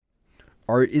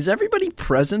Is everybody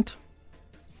present?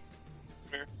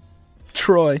 Here.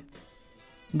 Troy,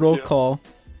 roll Yeah. call.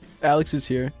 Alex is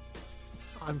here.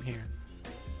 I'm here.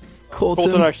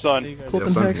 Colton X son. Hey, guys. Colton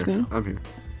Yes, I'm Hexton. here. I'm here.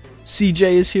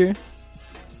 CJ is here.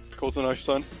 Colton X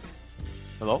son.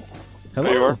 Hello? Hello.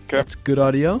 There you are. Okay. That's good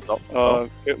audio.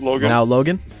 Logan. Now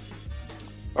Logan.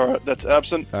 All right, that's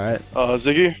absent. All right.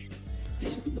 Ziggy.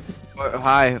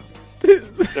 Hi.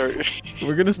 There.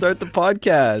 We're going to start the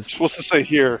podcast. Supposed to say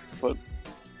here, but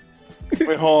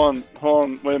wait, hold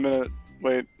on. Wait a minute.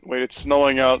 Wait. It's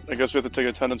snowing out. I guess we have to take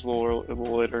attendance a little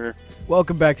later here.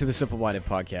 Welcome back to the Simple Minded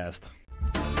Podcast.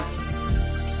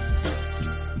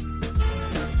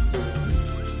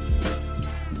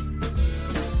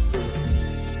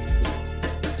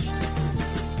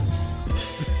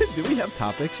 Do we have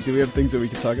topics? Do we have things that we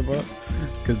can talk about?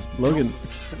 Because Logan,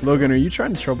 are you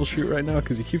trying to troubleshoot right now?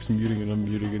 Because he keeps muting and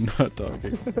unmuting and not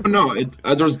talking. No,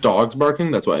 there's dogs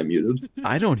barking. That's why I muted.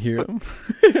 I don't hear him.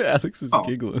 Alex is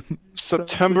giggling.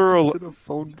 September. Sounds like he's in a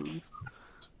phone booth.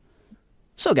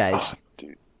 So, guys,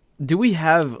 Dude. do we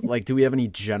have any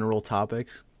general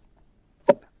topics?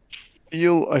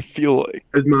 I feel like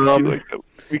that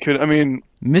we could. I mean,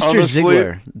 Mr. honestly-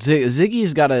 Ziggler,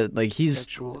 Ziggy's got a he's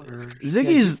Sexual urge. Ziggy's-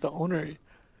 He's the owner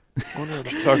of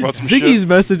the talk about some Ziggy's shit.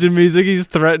 messaging me. Ziggy's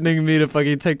threatening me to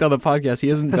fucking take down the podcast. He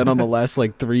hasn't been on the last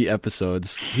 3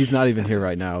 episodes. He's not even here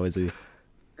right now, is he?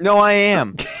 No, I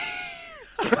am.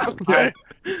 Okay.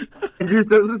 He just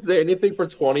doesn't say anything for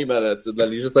 20 minutes, and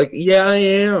then he's just like, "Yeah, I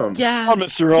am." Yeah, Come on,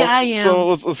 Mr. Earl. Yeah, I am. So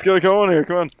let's get it going here.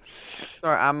 Come on.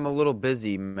 Sorry, I'm a little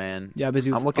busy, man. Yeah,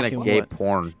 busy. With I'm looking at fucking gay what?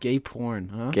 porn. Gay porn,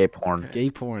 huh? Gay porn. Gay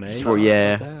porn, eh? So,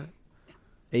 yeah. That.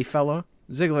 Hey, fella,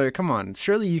 Ziggler, come on.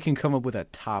 Surely you can come up with a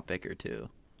topic or two.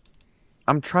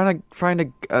 I'm trying to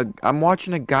find I'm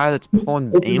watching a guy that's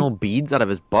pulling anal beads out of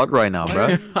his butt right now, bro.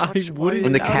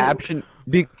 And the caption,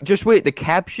 just wait, the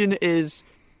caption is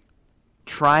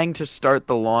trying to start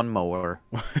the lawnmower.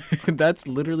 That's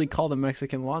literally called a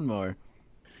Mexican lawnmower.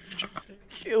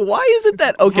 Why is it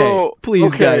that? Okay, Bro,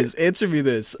 please, okay. guys, answer me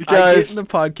this. I get Guys. in the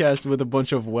podcast with a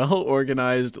bunch of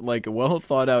well-organized,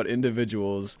 well-thought-out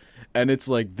individuals, and it's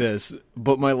like this.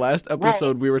 But my last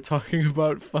episode, we were talking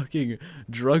about fucking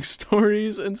drug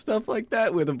stories and stuff like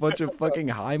that with a bunch of fucking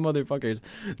high motherfuckers.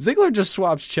 Ziggler just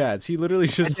swaps chats. He literally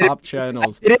just hopped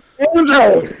channels.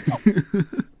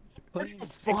 Playing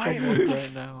sicko mode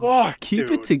right now. Fuck, Keep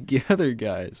dude. it together,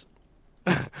 guys.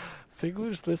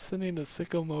 Ziggler's listening to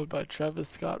Sicko Mode by Travis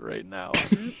Scott right now.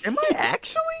 Am I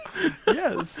actually?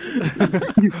 Yes.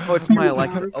 Oh, it's my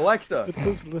Alexa. Alexa. It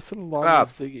says listen along Stop. with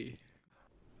Ziggy.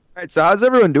 Alright, so how's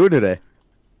everyone doing today?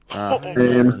 I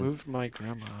Damn. moved my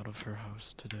grandma out of her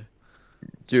house today.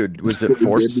 Dude, was it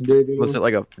forced? Was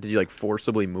it did you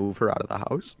forcibly move her out of the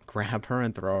house? Grab her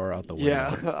and throw her out the window.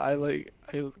 Yeah, I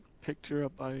picked her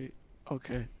up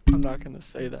okay, I'm not gonna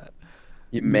say that.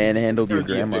 You manhandled your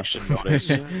grandma. Eviction notice.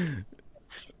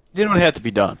 You know, it had to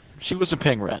be done. She wasn't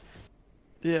paying rent.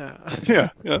 Yeah. Yeah.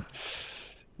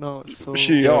 No, so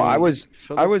She, Yo, I was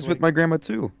Philip, with my grandma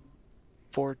too.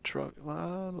 4 truck,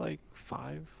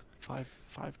 five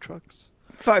trucks.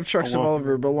 5 trucks Oh, of wow. all of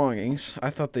her belongings. I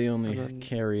thought they only And then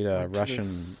carried went to Russian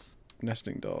this-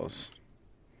 nesting dolls.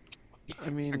 I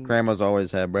mean, Grandma's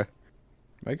always had, bruh.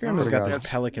 My grandma's Oh, got this that's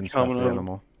pelican stuffed coming up.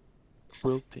 animal.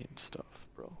 quilting stuff,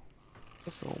 bro.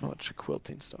 So much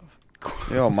quilting stuff.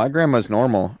 Yo, my grandma's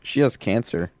normal. She has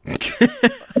cancer.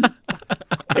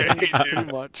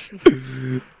 Pretty much.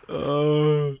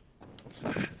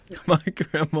 My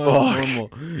grandma's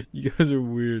normal. You guys are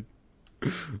weird.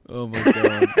 Oh my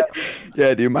god.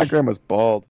 Yeah, dude, my grandma's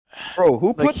bald.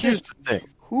 Bro, Here's the thing.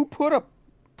 who put a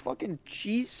fucking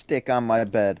cheese stick on my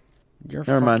bed? Your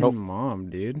Never mind. fucking mom,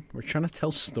 dude. We're trying to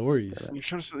tell stories. You're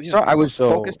trying to say, So I was So-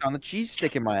 focused on the cheese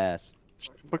stick in my ass.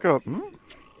 Look up.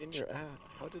 In your ad.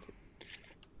 How did it?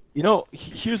 You know,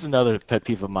 here's another pet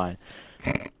peeve of mine.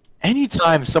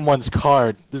 Anytime someone's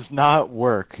card does not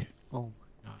work, Oh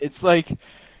my god. it's like...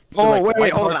 Oh, like, wait, my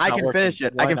hold on. card's I not can working. finish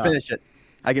it. Why I can not? finish it.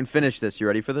 I can finish this. You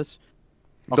ready for this?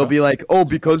 Okay. They'll be like, oh,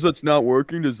 because it's not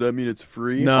working, does that mean it's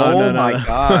free? No, oh no, my no.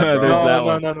 god, bro. There's that no,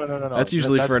 one. No. That's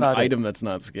usually That's for an not it. item that's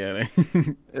not scanning.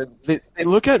 They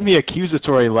look at me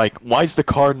accusatory, like, why is the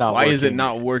card not Why working? is it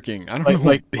not working? I don't know,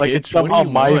 Like bitch. it's What do somehow you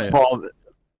my want? fault.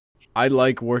 I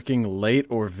like working late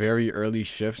or very early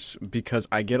shifts because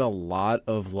I get a lot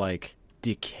of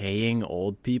decaying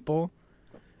old people,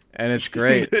 and it's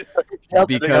great.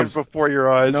 Because- before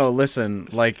your eyes. No, listen,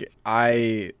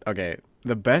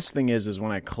 the best thing is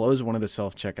when I close one of the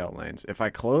self-checkout lanes. If I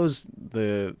close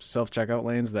the self-checkout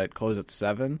lanes that close at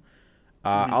 7,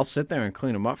 I'll sit there and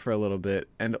clean them up for a little bit,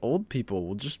 and old people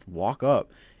will just walk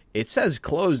up. It says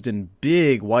closed in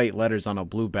big white letters on a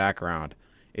blue background.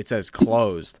 It says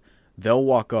closed. They'll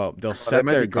walk up. They'll set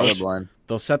their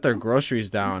groceries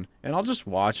down, and I'll just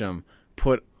watch them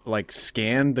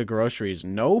scan the groceries.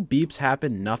 No beeps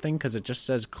happen, nothing, because it just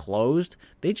says closed.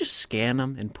 They just scan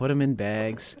them and put them in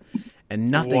bags, and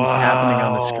nothing's happening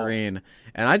on the screen.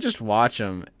 And I just watch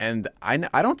them, and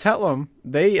I don't tell them.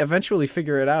 They eventually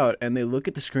figure it out, and they look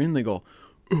at the screen and they go,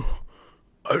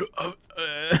 and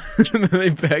then they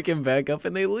back him back up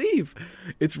and they leave.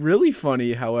 It's really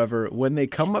funny, however, when they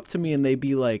come up to me and they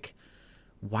be like,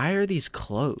 why are these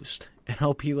closed? And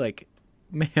I'll be like,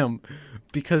 ma'am,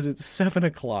 because it's 7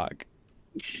 o'clock.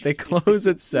 They close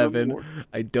at 7.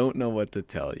 I don't know what to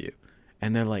tell you.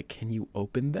 And they're like, can you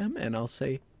open them? And I'll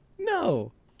say,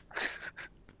 no.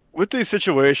 With these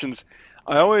situations,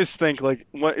 I always think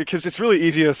because it's really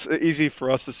easy for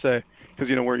us to say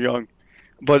because we're young,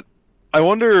 but I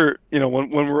wonder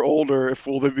when we're older if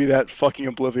we'll be that fucking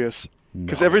oblivious.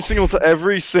 Because every single time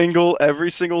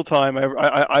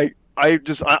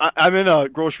I'm in a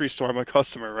grocery store, I'm a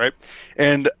customer, right?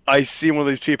 And I see one of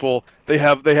these people, they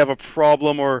have a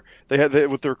problem or they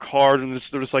with their card and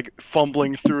they're just like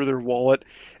fumbling through their wallet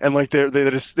and like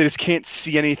they just can't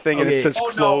see anything and it says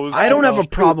closed. I don't have a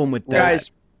problem with that.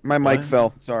 Guys, my mic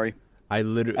fell. Sorry.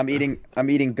 I'm eating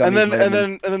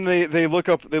gummies. And then they look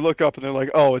up and they're like,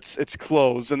 oh, it's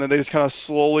closed, and then they just kind of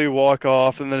slowly walk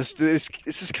off, and then it's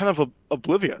just kind of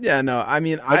oblivious. Yeah, no, I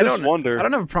mean, I don't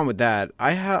have a problem with that.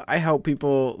 I help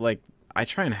people, like I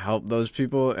try and help those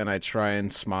people, and I try and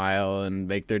smile and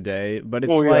make their day. But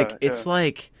it's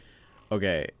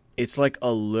it's like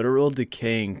a literal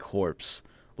decaying corpse.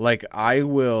 Like I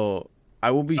will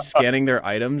be scanning their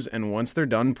items, and once they're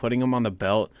done putting them on the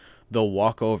belt, they'll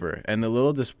walk over, and the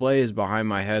little display is behind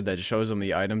my head that shows them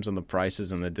the items and the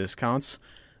prices and the discounts.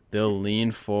 They'll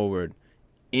lean forward,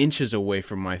 inches away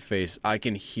from my face. I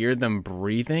can hear them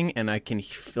breathing, and I can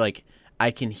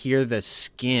hear the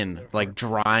skin like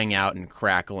drying out and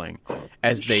crackling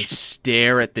as they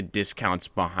stare at the discounts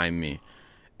behind me.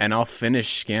 And I'll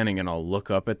finish scanning, and I'll look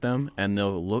up at them, and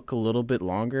they'll look a little bit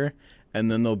longer,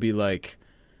 and then they'll be like,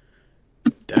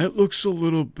 "That looks a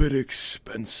little bit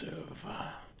expensive."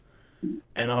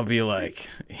 And I'll be like,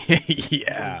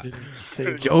 yeah,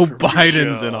 Joe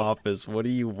Biden's in office. What do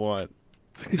you want?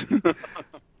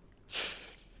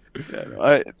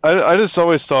 Yeah, I just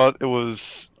always thought it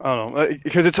was, I don't know,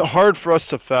 because it's hard for us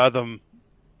to fathom,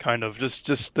 kind of,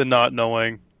 just the not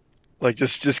knowing. Like,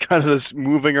 just kind of this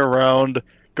moving around,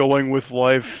 going with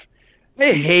life.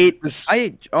 I hate this.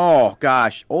 Oh,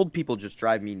 gosh. Old people just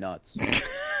drive me nuts.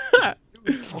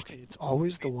 Okay, it's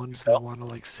always the ones that want to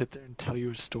like sit there and tell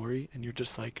you a story, and you're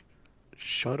just like,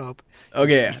 "Shut up."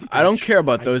 Okay, I don't care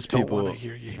about those people. people. I don't want to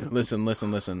hear you.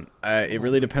 Listen. It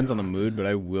really depends on the mood, but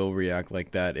I will react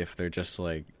like that if they're just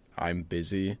like, I'm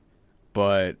busy.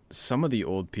 But some of the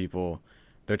old people,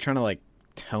 they're trying to like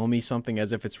tell me something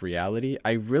as if it's reality.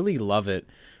 I really love it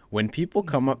when people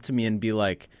come up to me and be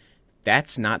like,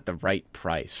 "That's not the right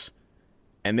price."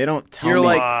 And they don't tell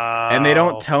me, and they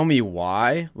don't tell me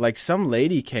why. Like some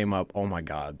lady came up. Oh my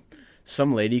god,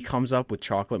 some lady comes up with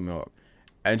chocolate milk,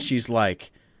 and she's like,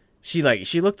 she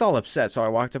looked all upset. So I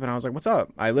walked up and I was like, "What's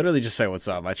up?" I literally just say, "What's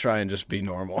up?" I try and just be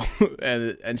normal.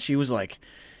 and she was like,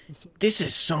 "This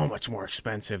is so much more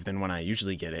expensive than when I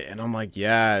usually get it." And I'm like,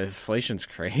 "Yeah, inflation's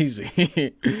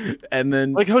crazy." And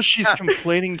then like how she's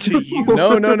complaining to you.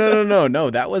 No,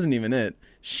 that wasn't even it.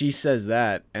 She says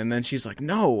that, and then she's like,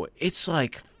 "No, it's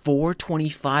like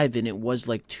 $4.25, and it was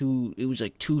like two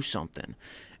something."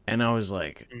 And I was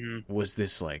like, "Was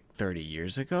this like 30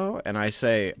 years ago?" And I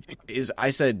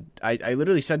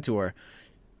literally said to her,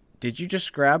 "Did you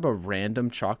just grab a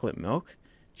random chocolate milk?"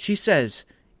 She says,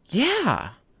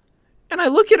 "Yeah." And I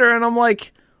look at her and I'm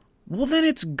like, "Well, then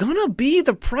it's gonna be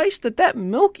the price that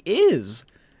milk is."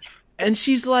 And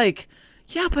she's like,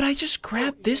 "Yeah, but I just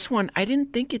grabbed this one. I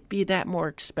didn't think it'd be that more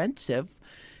expensive."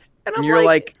 And you're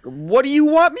like, "What do you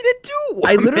want me to do?"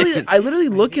 I literally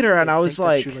look at her and I was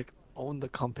like, you like own the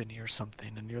company or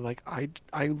something, and you're like, I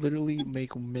literally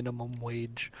make minimum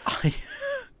wage.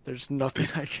 There's nothing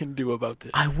I can do about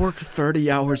this. I work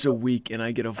 30 hours a week and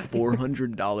I get a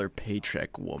 $400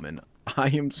 paycheck, woman. I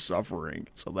am suffering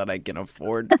so that I can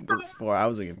afford for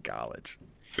housing in college.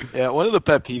 Yeah, one of the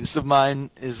pet peeves of mine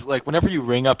is like whenever you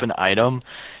ring up an item,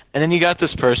 and then you got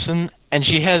this person, and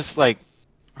she has like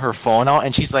her phone out,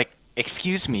 and she's like,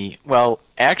 "Excuse me, well,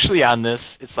 actually on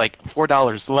this, it's like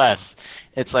 $4 less."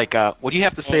 It's like, "What do you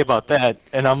have to say about that?"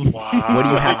 And I'm, "What do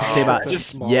you have to say about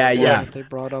this?" Yeah. That they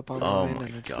brought up online, my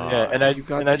and it's God. like,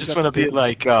 and I just want to be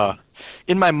like,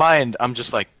 in my mind, I'm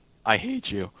just like, I hate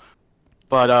you.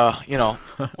 But you know,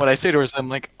 what I say to her is, I'm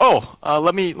like, oh,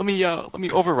 let me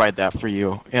override that for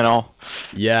you. You know.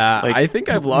 Yeah, Like, I think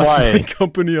I've lost why? my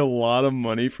company a lot of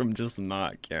money from just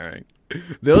not caring.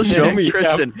 They'll show me.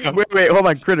 Christian. Wait, hold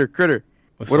on, Critter.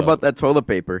 What's what up? about that toilet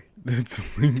paper? That's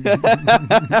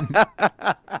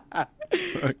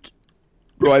Fuck.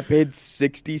 Bro, I paid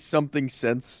 60-something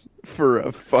cents for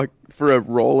a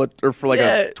roll or for like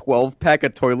a 12-pack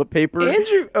of toilet paper.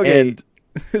 Andrew, okay. And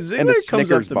Ziggler a comes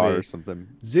up Snickers to bar me. or something.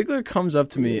 Ziggler comes up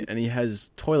to me and he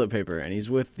has toilet paper and he's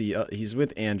with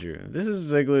Andrew. This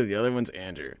is Ziggler, the other one's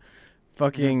Andrew.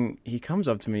 Fucking, he comes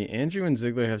up to me. Andrew and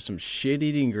Ziggler have some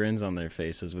shit-eating grins on their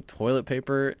faces with toilet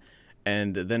paper.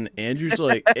 And then Andrew's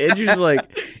like, dude, I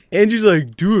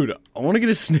want to get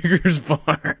a Snickers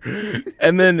bar.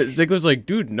 And then Ziggler's like,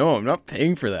 dude, no, I'm not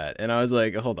paying for that. And I was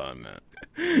like, hold on, man.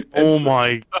 Oh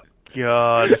my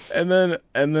god. And then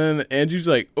Andrew's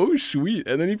like, oh, sweet.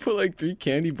 And then he put like 3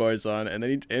 candy bars on. And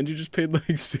then Andrew just paid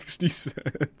like 60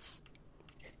 cents.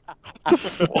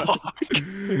 Fuck.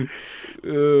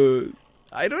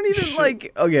 I don't even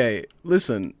like, okay,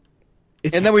 listen.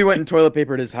 And then we went and toilet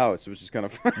papered his house, which is kind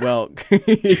of fun. Well,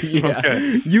 yeah.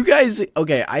 Okay. You guys,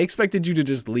 okay, I expected you to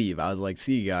just leave. I was like,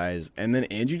 see you guys. And then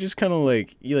Andrew just kind of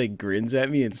like, he like grins at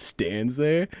me and stands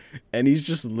there. And he's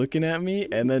just looking at me.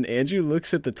 And then Andrew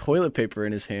looks at the toilet paper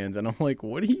in his hands. And I'm like,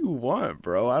 what do you want,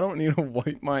 bro? I don't need to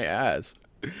wipe my ass.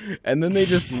 And then they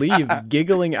just leave,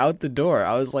 giggling out the door.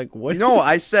 I was like, what? No,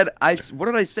 what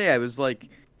did I say?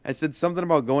 I said something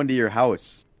about going to your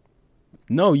house.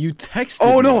 No, you texted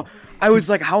Oh, me. no. I was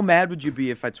like, how mad would you be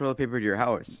if I toilet papered your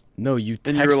house? No, you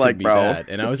Then texted you were like, me bro. that,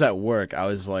 and I was at work. I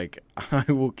was like, I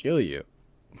will kill you.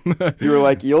 You were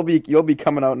like, you'll be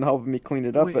coming out and helping me clean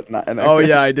it up at night. Oh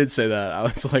yeah, I did say that. I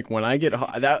was like, when I get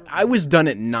I was done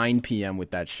at 9 p.m. with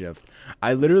that shift.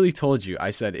 I literally told you. I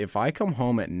said, if I come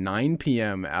home at 9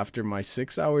 p.m. after my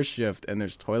 6-hour shift and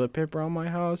there's toilet paper on my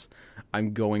house,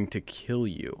 I'm going to kill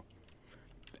you.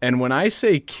 And when I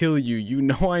say kill you, you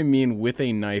know I mean with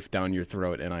a knife down your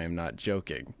throat, and I am not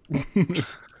joking.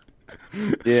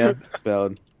 Yeah, it's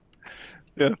valid.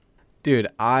 Yeah. Dude,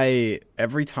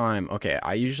 every time, okay,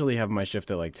 I usually have my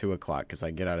shift at like 2 o'clock because I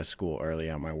get out of school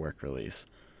early on my work release.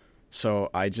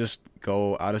 So I just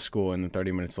go out of school and then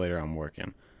 30 minutes later I'm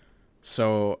working.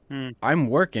 So I'm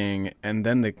working and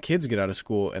then the kids get out of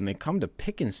school and they come to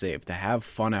Pick and Save to have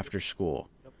fun after school.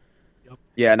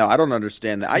 Yeah, no, I don't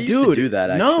understand that. I used to do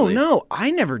that, actually. No,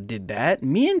 I never did that.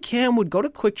 Me and Cam would go to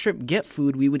Quick Trip, get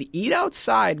food, we would eat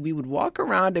outside, we would walk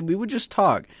around, and we would just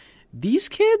talk. These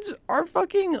kids are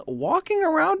fucking walking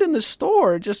around in the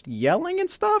store just yelling and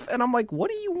stuff, and I'm like,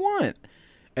 what do you want?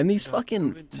 And these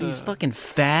fucking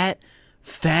fat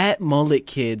mullet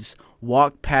kids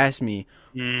walk past me.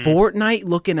 Fortnite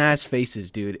looking ass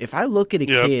faces, dude. If I look at a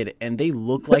kid and they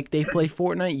look like they play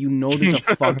Fortnite, you know there's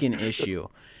a fucking issue.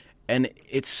 And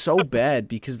it's so bad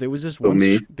because there was this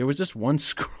one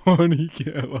scrawny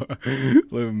kid.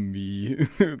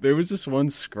 There was this one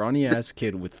scrawny ass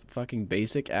kid with fucking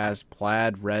basic ass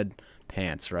plaid red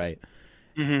pants, right?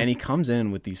 And he comes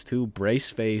in with these 2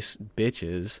 brace face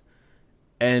bitches,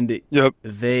 and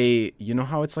they, you know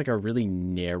how it's like a really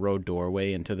narrow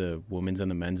doorway into the women's and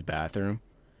the men's bathroom?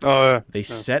 Oh, yeah. They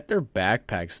set their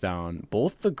backpacks down.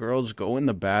 Both the girls go in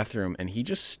the bathroom, and he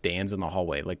just stands in the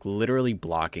hallway, like literally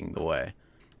blocking the way.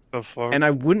 The fuck? And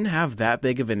I wouldn't have that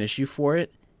big of an issue for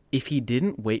it if he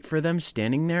didn't wait for them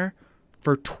standing there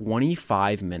for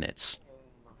 25 minutes.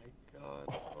 Oh my god.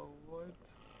 Oh, what?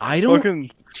 I don't...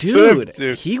 Fucking dude,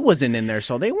 dude, he wasn't in there,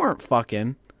 so they weren't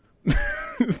fucking...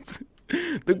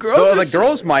 The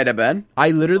girls might have been.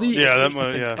 I literally... Yeah, that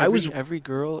might, yeah. Every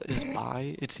girl is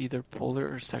bi. It's either polar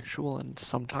or sexual, and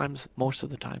sometimes, most of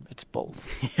the time, it's both.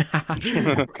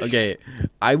 Okay,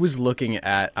 I was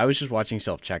just watching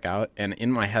self-checkout, and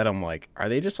in my head, I'm like, are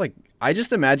they just like... I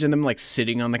just imagine them like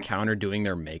sitting on the counter doing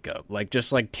their makeup, like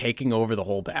just like taking over the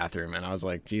whole bathroom, and I was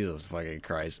like, Jesus fucking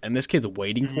Christ. And this kid's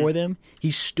waiting for them.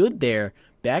 He stood there,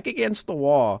 back against the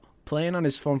wall, playing on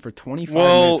his phone for 25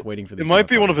 minutes waiting for this. It might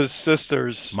be one of his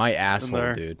sisters. My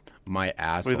asshole, dude. My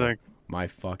asshole. What do you think? My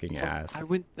fucking ass. I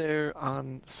went there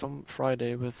on some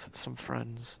Friday with some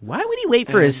friends. Why would he wait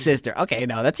for his sister? Okay,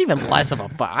 no, that's even less of a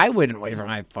I wouldn't wait for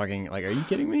my fucking... Like, are you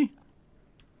kidding me?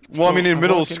 Well, I mean, in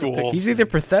middle school... He's either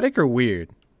pathetic or weird.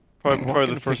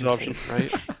 Probably the first option.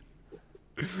 Right?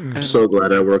 I'm so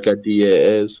glad I work at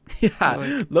DAAs.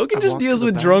 Yeah, Logan just deals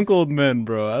with drunk old men,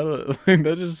 bro.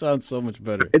 That just sounds so much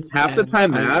better. It's half the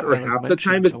time that, or half the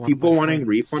time it's people wanting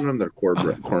refund on their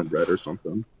cornbread or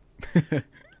something.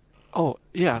 Oh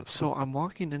yeah, so I'm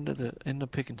walking into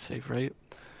Pick and Save, right?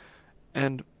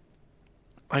 And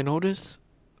I notice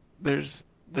there's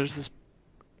this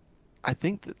I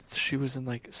think that she was in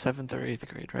like 7th or 8th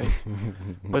grade, right?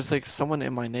 But it's like someone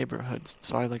in my neighborhood,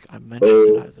 so I mentioned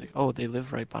it. I was like, oh, they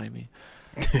live right by me.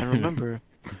 And remember,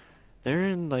 they're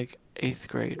in like 8th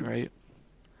grade, right?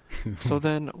 So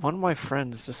then one of my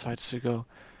friends decides to go,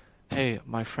 hey,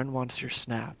 my friend wants your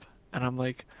Snap. And I'm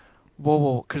like,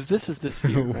 whoa, because this is this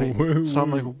year, right? So I'm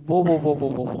like,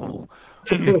 whoa.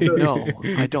 No,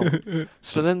 I don't.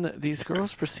 So then these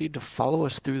girls proceed to follow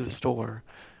us through the store,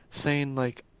 saying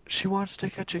like, she wants to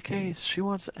catch a case. She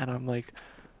wants, and I'm like,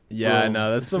 yeah,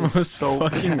 no, that's the most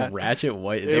fucking bad. Ratchet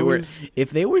white.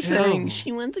 If they were saying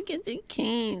she wants to get the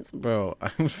case, bro,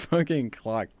 I was fucking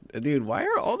clocked, dude. Why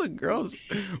are all the girls?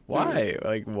 Why?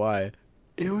 Like, why?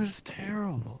 It was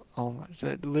terrible. Oh my!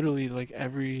 That literally like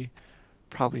every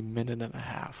probably minute and a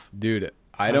half. Dude,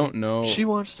 I don't know. She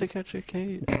wants to catch a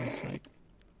case. It's like,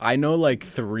 I know like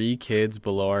 3 kids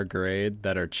below our grade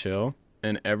that are chill,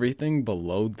 and everything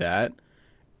below that.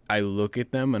 I look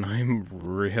at them and I'm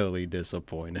really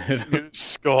disappointed. You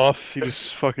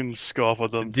just fucking scoff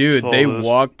at them. Dude, they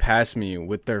walk past me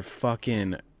with their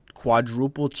fucking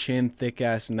quadruple chin, thick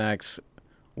ass necks,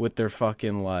 with their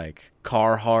fucking like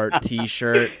Carhartt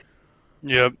t-shirt.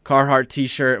 Yep. Carhartt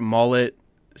t-shirt, mullet,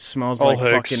 smells like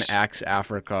fucking Axe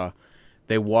Africa.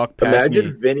 They walk past me.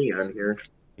 Imagine Vinny on here.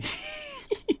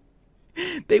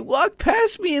 They walk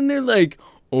past me and they're like,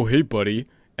 "Oh, hey, buddy."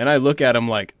 And I look at him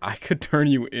like, I could turn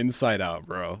you inside out,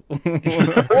 bro.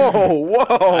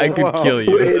 Whoa. I could kill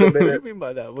you. Wait a minute. What do you mean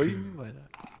by that? What do you mean by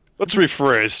that? Let's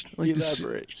rephrase. Like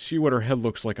to see what her head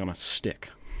looks like on a stick.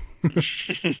 I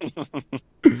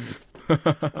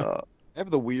have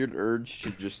the weird urge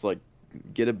to just like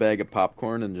get a bag of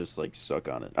popcorn and just like suck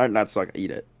on it. Not suck,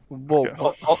 eat it.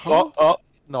 Whoa. Oh.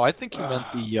 No, I think you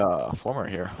meant the former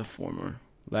here. The former.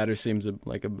 Latter seems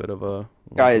like a bit of a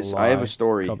guys. I have a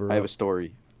story. Yeah,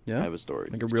 I have a story.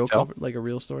 Like a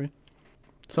real story.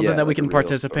 Something that we can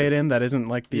participate in. That isn't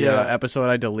like the episode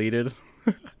I deleted.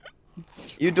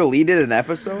 You deleted an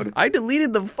episode? I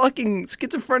deleted the fucking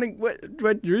schizophrenic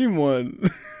wet dream one.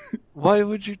 Why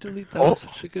would you delete that? Was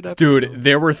such a good episode. Dude,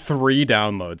 there were 3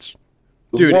 downloads.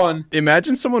 Dude,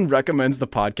 imagine someone recommends the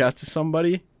podcast to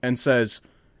somebody and says,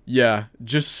 yeah,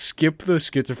 just skip the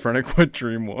schizophrenic wet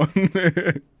dream one.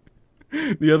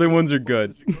 The other ones are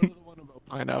good. Did you go to the one about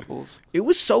pineapples? It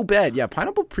was so bad. Yeah,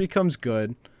 pineapple pre-cum's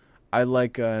good. I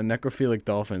like necrophilic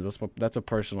dolphins. That's a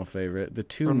personal favorite. The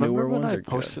 2 newer ones are good. Remember when I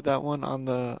posted that one on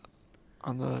the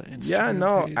Instagram Yeah,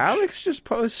 no, page? Alex just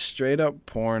posts straight up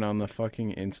porn on the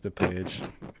fucking Insta page.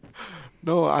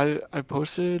 No, I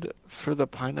posted for the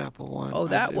pineapple one. Oh,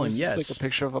 that one, yes. It was just like a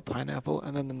picture of a pineapple,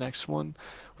 and then the next one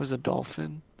was a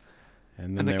dolphin.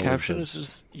 And the caption is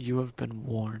just, "You have been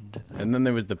warned." And then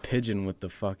there was the pigeon with the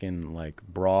fucking like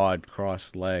broad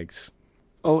crossed legs.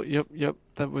 Oh, yep,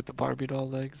 that with the Barbie doll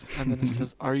legs. And then it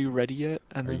says, "Are you ready yet?"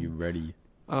 And Are then, you ready?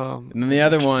 And then the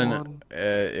other one,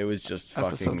 it was just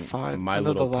fucking 5. My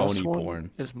Little Pony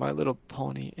porn. Is My Little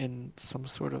Pony in some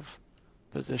sort of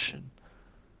position?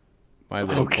 My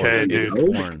Little Pony is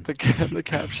porn. The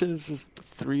caption is just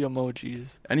 3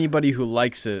 emojis. Anybody who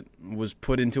likes it was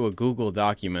put into a Google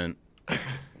document.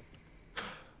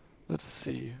 Let's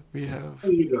see. We have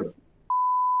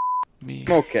me.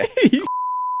 Okay.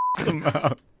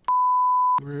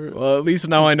 Well, at least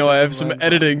now I know I have some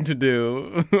editing to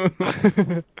do.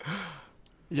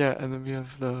 Yeah, and then we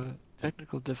have the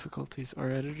technical difficulties. Our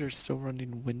editor's still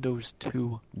running Windows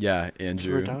 2. Yeah,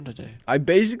 Andrew. So we're down today. I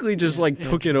basically just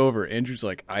took it over. Andrew's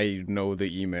like, I know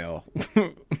the email.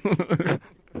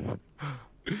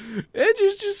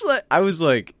 Andrew's just like, I was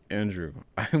like, Andrew,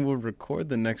 I will record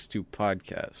the next 2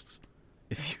 podcasts.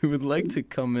 If you would like to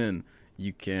come in,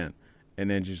 you can.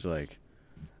 And Andrew's like,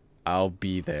 I'll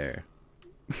be there.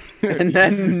 And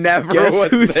then never Guess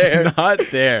was who's there. not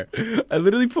there? I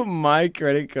literally put my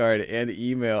credit card and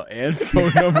email and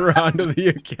phone number onto the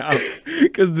account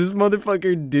because this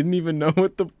motherfucker didn't even know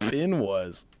what the PIN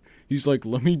was. He's like,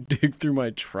 let me dig through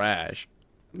my trash.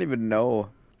 I didn't even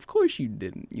know. Of course you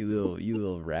didn't, you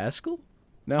little rascal.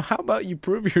 Now, how about you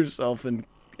prove yourself and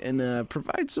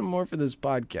provide some more for this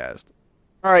podcast?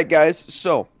 All right, guys.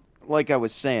 So, like I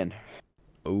was saying.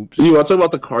 Oops. You want to talk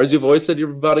about the cars you've always said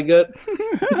you're about to get?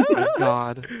 Oh my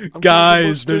God.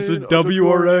 Guys, there's a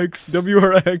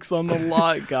WRX on the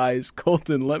lot, guys.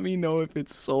 Colton, let me know if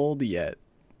it's sold yet.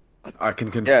 I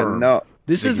can confirm. Yeah, no.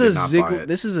 This is a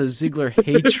Ziggler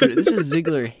hatred. This is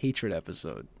Ziggler hatred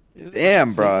episode.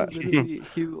 Damn, bro. He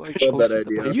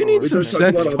You need some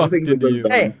sense talking to you.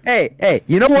 Hey.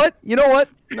 You know what?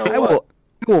 I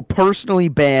will personally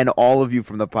ban all of you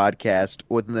from the podcast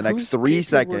within the next 3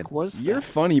 seconds. You're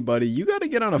funny, buddy. You got to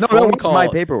get on a phone call. That was my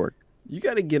paperwork. You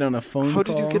got to get on a phone call. How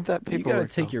did you get that You paperwork? got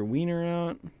to take your wiener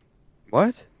out.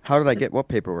 What? How did I get what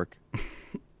paperwork?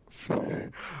 For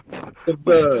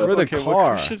the car.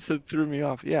 What Christian said threw me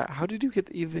off. Yeah, how did you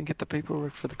even get the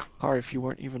paperwork for the car if you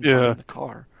weren't even buying the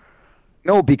car?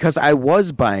 No, because I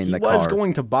was buying the car. He was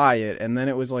going to buy it, and then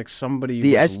it was like somebody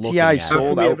the was STI looking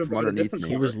sold at it. out from underneath me.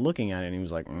 He was looking at it, and he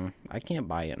was like, I can't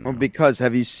buy it now. Well, because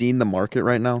have you seen the market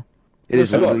right now? It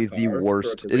is literally the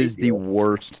worst. It is the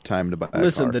worst time to buy a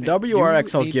Listen, car. the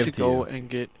WRX I'll you give need to go you. and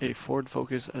get a Ford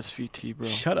Focus SVT, bro.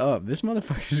 Shut up. This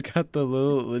motherfucker's got the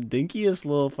dinkiest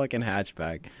little fucking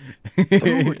hatchback.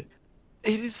 Dude,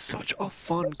 it is such a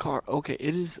fun car. Okay,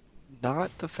 it is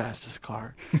not the fastest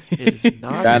car. It is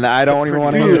not. And I don't even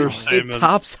want to hear Dude, it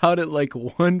tops out at like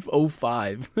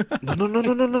 105.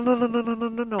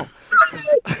 No.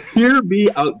 Hear me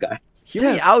out, guys. Hear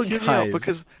me out, hear me guys.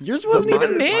 because yours wasn't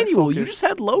even my manual. You Focus- just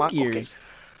had low my- gears.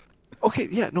 Okay,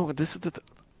 yeah, no, this is the.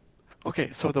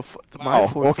 Okay, so my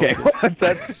Ford okay. Focus.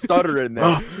 That's stuttering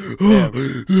there.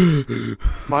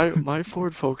 my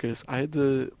Ford Focus. I had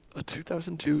a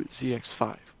 2002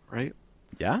 ZX5, right?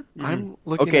 Yeah? I'm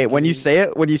looking. Okay, at when you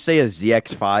getting- say a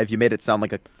ZX5, you made it sound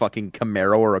like a fucking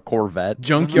Camaro or a Corvette.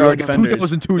 Junkyard No, no, no, fenders.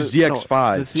 2002 The-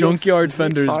 ZX5. the ZX Junkyard the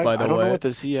fenders, ZX5, by the I don't way. know what the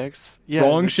ZX. Yeah,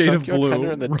 Wrong the shade of junkyard blue.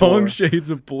 fender and the Wrong door. shades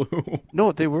of blue.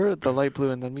 No, they were the light blue,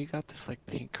 and then we got this like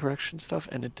paint correction stuff,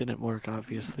 and it didn't work,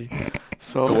 obviously.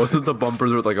 So It wasn't the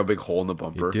bumpers with like a big hole in the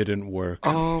bumper. It didn't work.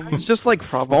 It's just like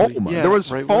Probably, foam. yeah, there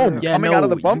was right foam where- Yeah, coming no, out of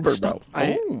the you bumper, bro. stuck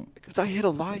foam. because I hit a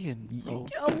lion. Bro.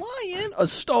 A lion? A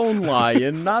stone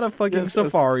lion, not a fucking Yes, a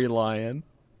safari lion.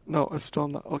 No, it's still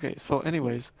not. Okay, so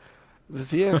anyways, the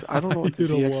ZX. I don't know what the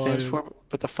Hit a ZX stands lion. for,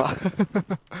 but the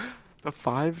 5, the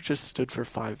 5 just stood for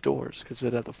 5 doors because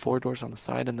it had the 4 doors on the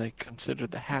side, and they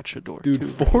considered the hatch a door Dude, too.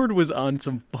 Ford was on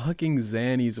some fucking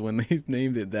Xannies when they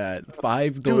named it that.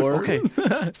 5 door. Dude,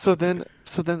 okay. so then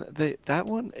that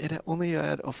one it only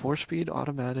had a 4-speed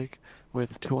automatic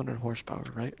with 200 horsepower,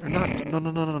 right? Or not?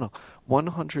 No.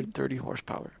 130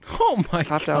 horsepower. Oh my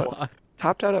Topped god.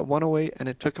 Topped out at 108, and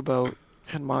it took about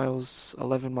 10 miles,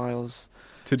 11 miles.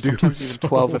 To do Sometimes even so.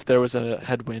 12 if there was a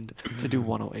headwind to do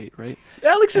 108, right?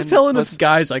 Alex is And telling us, let's-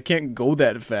 guys, I can't go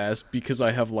that fast because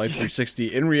I have Life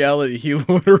 360. In reality, he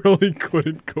literally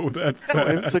couldn't go that No, fast.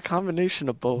 it was a combination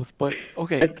of both. But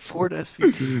okay, Ford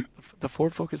SVT, the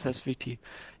Ford Focus SVT,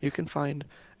 you can find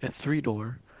a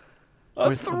 3-door A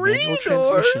with a manual 3-door?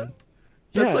 transmission.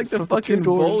 That's Yeah, like the so fucking 2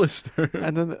 doors, Bollister.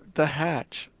 and then the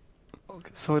hatch.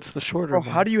 Okay, so it's the shorter Bro, one.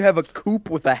 how do you have a coupe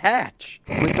with a hatch?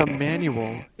 with a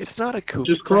manual? It's not a coupe.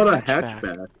 Just it's call it a a hatchback.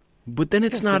 hatchback. But then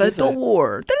it's Yes, not it a is a-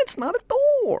 door. Then it's not a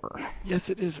door. Yes,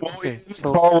 it is. Well, Okay,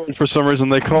 so for some reason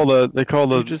they call the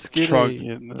you just get trunk.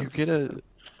 you get a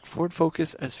Ford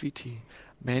Focus SVT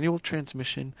manual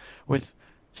transmission with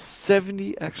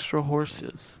 70 extra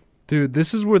horses. Dude,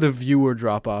 this is where the viewer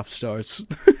drop off starts.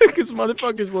 Because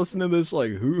motherfuckers listen to this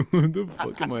like, who the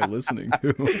fuck am I listening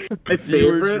to? My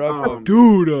favorite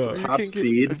Dude, So you Top can get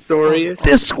Seed a- story.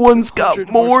 this one's got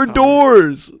 100 more horsepower.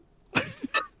 doors.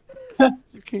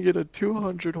 You can get a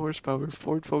 200 horsepower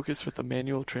Ford Focus with a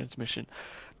manual transmission.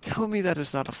 Tell me that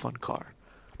is not a fun car.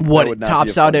 What would it not be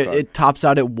a tops out fun at? car. It tops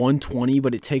out at 120,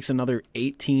 but it takes another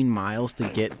 18 miles to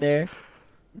get there.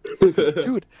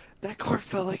 Dude, that car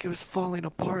felt like it was falling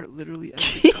apart literally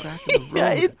as it cracked in the road.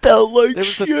 Yeah, it felt like There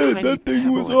was a shit. tiny That thing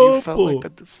pebble was and you awful. felt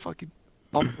like the fucking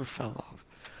bumper fell off.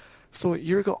 So a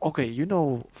year ago, okay, you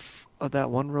know that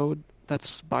one road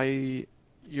that's by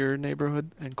your neighborhood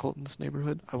and Colton's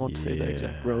neighborhood? I won't say the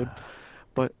exact road.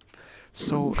 But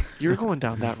so you're going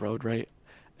down that road, right?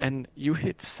 And you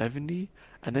hit 70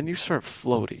 and then you start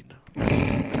floating.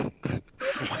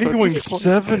 You're going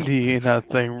 70 in that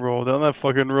thing, bro. Down that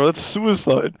fucking road. That's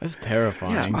suicide. That's Yeah,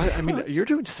 terrifying. I mean, you're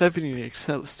doing 70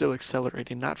 and still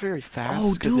accelerating. Not very fast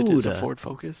Oh, because it is a dude. Ford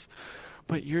Focus.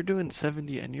 But you're doing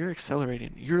 70 and you're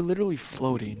accelerating. You're literally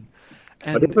floating.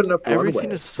 And it's enough everything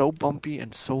runway. is so bumpy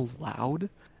and so loud.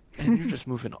 And you're just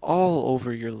moving all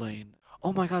over your lane.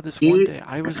 Oh my god, this one day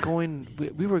I was going,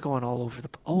 we were going all over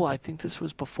oh, I think this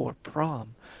was before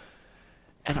prom.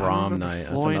 And I Prom remember night. That's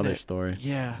flooring another it. story.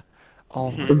 Yeah.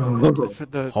 Oh my god. For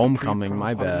the Homecoming, pre-prom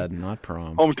my party. bad, not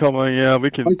prom. Homecoming, yeah, we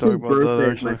can talk about that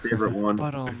Birthday is my actually. favorite one.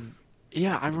 But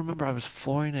yeah, I remember I was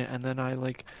flooring it, and then I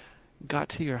like got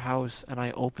to your house, and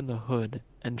I opened the hood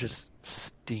and just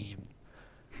steam.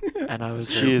 And I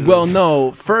was like, Jesus. Well,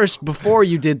 no. First, before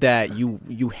you did that,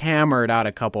 you hammered out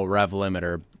a couple rev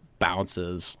limiter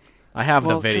bounces. I have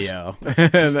Well, the just-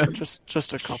 video.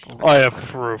 just a couple. I have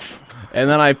proof. And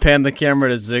then I panned the camera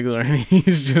to Ziggler, and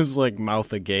he's just like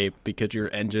mouth agape because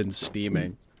your engine's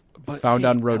steaming. But Found hey,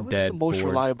 on road that was dead. the most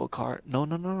bored. reliable car. No.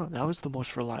 That was the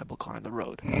most reliable car on the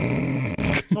road.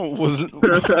 No, was it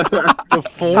the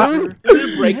Ford? Did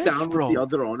it break Yes, down bro. with the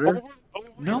other owner?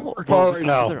 No, Car well, right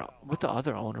now. with the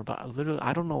other owner, but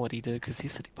I don't know what he did because he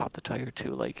said he popped the tire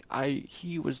too. Like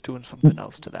he was doing something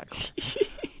else to that car.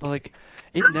 But like,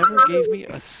 it never gave me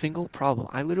a single problem.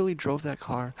 I literally drove that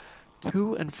car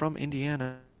to and from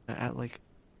Indiana at like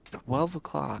 12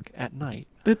 o'clock at night.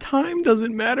 The time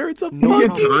doesn't matter. It's a No fucking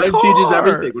problem. Time changes car.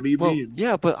 everything. What do you Well, mean?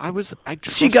 yeah, but I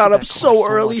She got trusted up that so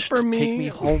car early much for to me. Take me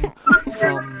home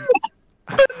from.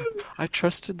 I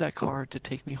trusted that car to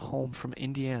take me home from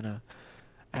Indiana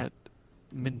at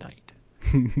midnight.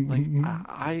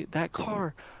 Like that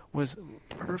car was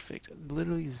perfect,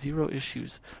 literally zero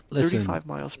issues. Listen. 35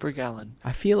 miles per gallon.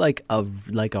 I feel like a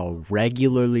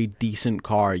regularly decent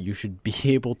car you should be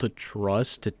able to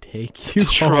trust to take you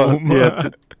home.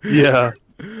 Yeah.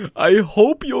 I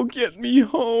hope you'll get me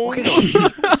home. Okay, no,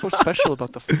 here's what's so special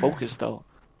about the Focus, though.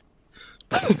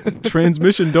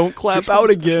 Transmission don't clap Here's out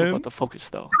what's special again. about the Focus,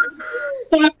 though.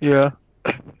 Yeah.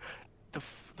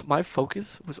 My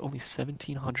Focus was only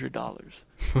 $1,700.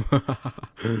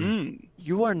 Mm.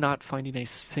 You are not finding a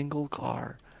single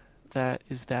car that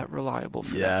is that reliable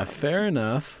for Yeah, that price. fair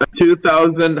enough.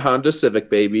 2000 Honda Civic,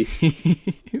 baby.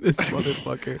 This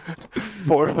motherfucker.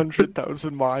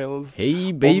 400,000 miles.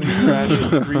 Hey, baby. Only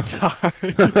crashed 3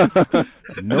 times.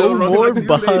 No more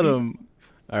bottom.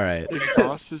 All right.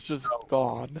 Exhaust is just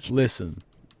gone. Listen,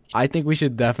 I think we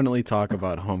should definitely talk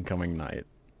about Homecoming Night.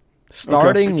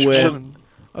 Starting with,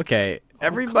 okay,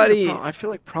 everybody. I feel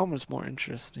like prom was more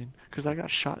interesting because I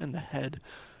got shot in the head.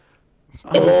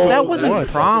 That wasn't what?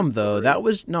 prom though. That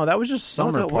was just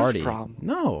summer that was party. prom.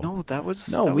 No, No, that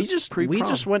was No, that we was just pre-prom.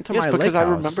 went to yes, my because lake I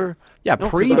house. remember. Yeah, No,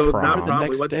 'cause I remember pre-prom. the we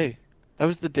next went- day. That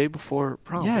was the day before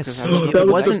prom. Yes. because I It remember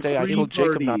the wasn't next day. I told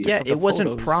Jacob not to Yeah, put it the wasn't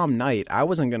photos. prom night. I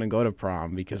wasn't gonna go to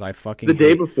prom because I fucking The day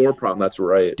hate- before prom, that's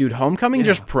right. Dude, Homecoming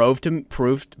just proved.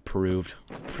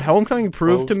 Homecoming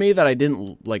proved to me that I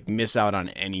didn't like miss out on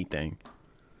anything.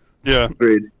 Yeah.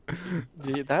 Agreed.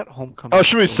 Dude, that homecoming. How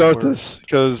should we was the start worst. this?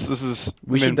 Because this is.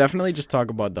 We should definitely just talk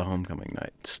about the Homecoming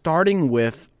night, starting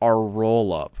with our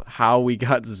roll up. How we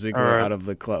got Ziggler All right. out of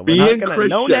the club. Me We're not and gonna,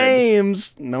 no Christian.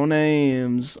 names. No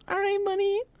names. All right,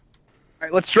 money. All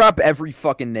right, let's drop every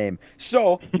fucking name.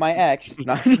 So, my ex.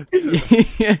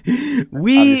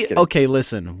 Okay,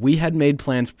 listen. We had made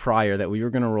plans prior that we were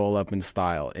gonna roll up in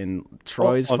style in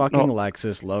Troy's fucking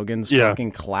Lexus, Logan's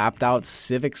fucking clapped out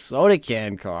Civic soda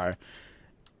can car,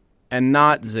 and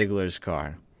not Ziggler's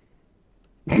car.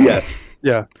 Yes.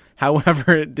 Yeah.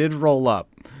 However, it did roll up.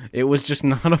 It was just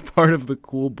not a part of the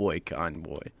cool boy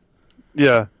convoy.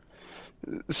 Yeah.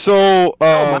 So,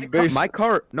 my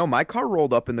car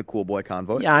rolled up in the cool boy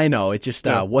convoy. Yeah, I know. It just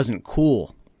wasn't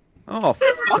cool. Oh,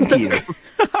 fuck you.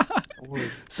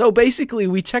 So basically,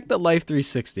 we checked the Life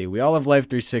 360. We all have Life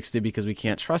 360 because we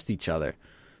can't trust each other.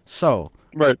 So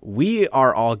right. we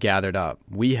are all gathered up.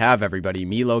 We have everybody.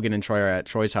 Me, Logan, and Troy are at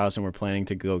Troy's house, and we're planning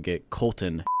to go get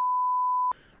Colton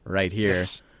right here.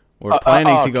 Yes. We're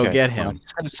planning to go okay, get come on. him.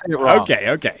 I just say it wrong.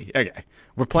 Okay.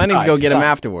 We're planning to go get him Stop.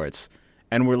 afterwards.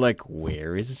 And we're like,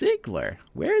 where is Ziggler?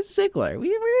 Where is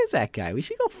that guy? We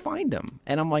should go find him.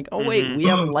 And I'm like, oh, wait, we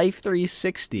have Life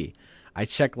 360. I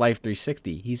check Life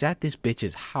 360. He's at this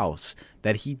bitch's house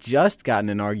that he just got in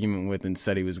an argument with and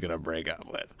said he was going to break up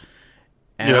with.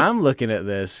 And I'm looking at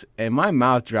this, and my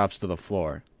mouth drops to the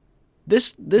floor.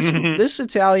 This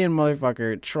Italian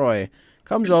motherfucker, Troy,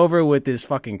 comes over with his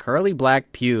fucking curly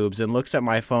black pubes and looks at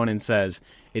my phone and says,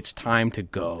 it's time to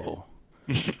go.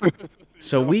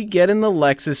 So we get in the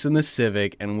Lexus and the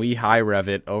Civic, and we high rev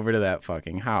it over to that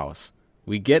fucking house.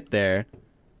 We get there,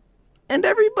 and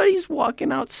everybody's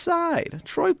walking outside.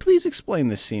 Troy, please explain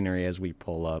the scenery as we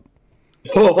pull up.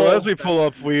 Well, as we pull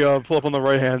up on the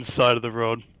right-hand side of the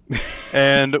road.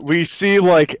 And we see,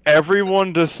 like,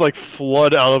 everyone just, like,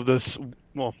 flood out of this,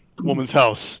 woman's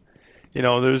house. You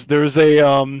know, there's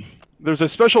a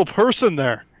special person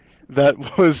there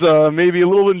that was maybe a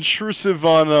little intrusive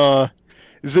on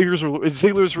Ziggler's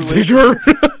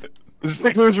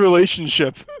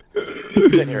relationship.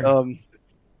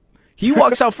 He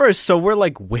walks out first, so we're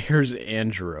like, where's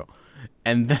Andrew?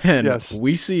 And then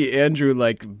we see Andrew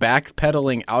like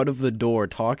backpedaling out of the door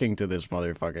talking to this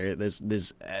motherfucker, this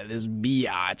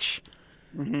biatch.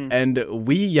 Mm-hmm. And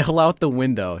we yell out the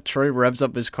window. Troy revs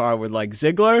up his car. We're like,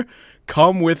 Ziggler,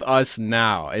 come with us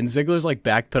now. And Ziggler's like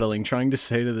backpedaling, trying to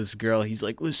say to this girl, he's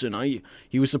like, listen,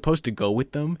 he was supposed to go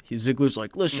with them. Ziggler's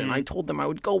like, listen, I told them I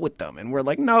would go with them. And we're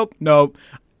like, nope.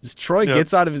 Troy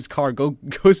gets out of his car,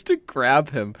 goes to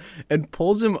grab him, and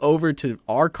pulls him over to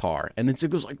our car. And then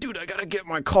Ziggy's like, dude, I gotta get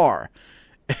my car.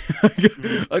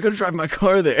 I gotta drive my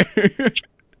car there.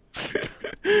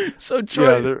 So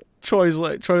Troy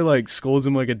scolds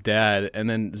him like a dad, and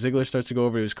then Ziggler starts to go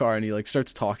over to his car, and he like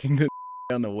starts talking to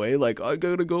on the way, like, I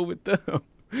gotta go with them.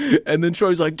 And then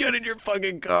Troy's like, get in your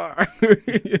fucking car.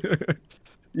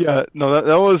 Yeah, no,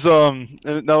 that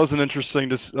was an interesting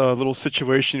little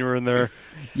situation you were in there.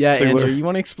 Yeah, Andrew, you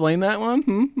want to explain that one?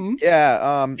 Mm-hmm.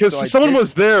 Yeah, because someone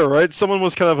was there, right? Someone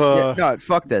was kind of Yeah, no,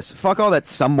 fuck this. Fuck all that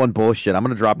someone bullshit. I'm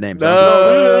gonna drop names.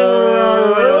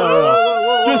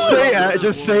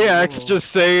 Just say X.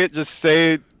 Just say it.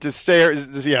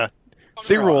 Yeah.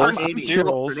 Say rules.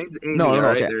 No,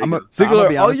 okay.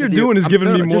 Ziggler, all you're doing is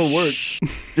giving me more work.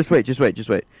 Just wait.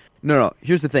 No.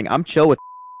 Here's the thing. I'm chill with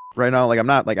right now. Like, I'm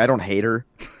not, like, I don't hate her.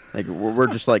 Like, we're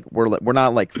just like, we're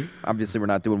not like, obviously we're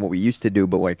not doing what we used to do,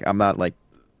 but like, I'm not like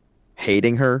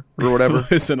hating her or whatever.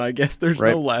 Listen, I guess there's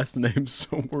no last name,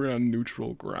 so we're on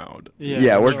neutral ground.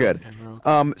 Yeah, we're good.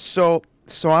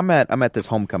 So I'm at this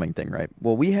homecoming thing, right?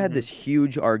 Well, we had this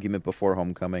huge argument before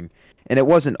homecoming, and it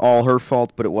wasn't all her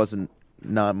fault, but it wasn't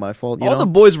not my fault. All the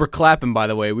boys were clapping, by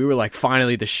the way. We were like,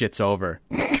 finally, the shit's over.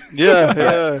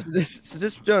 Yeah. So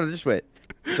just wait.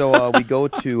 So we go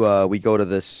to her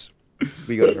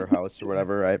house or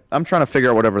whatever, right? I'm trying to figure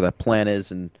out whatever that plan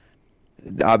is, and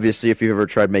obviously, if you've ever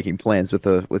tried making plans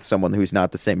with someone who's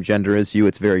not the same gender as you,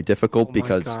 it's very difficult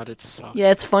because. God, it sucks. Yeah,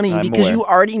 it's funny because you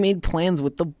already made plans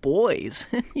with the boys.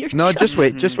 Just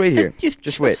wait here.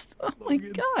 Just wait. Oh my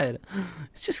God,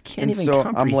 it just can't even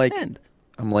comprehend.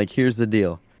 I'm like, here's the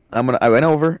deal. I went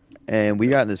over and we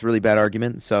got in this really bad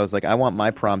argument. So I was like, I want my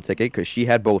prom ticket because she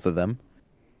had both of them.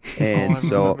 And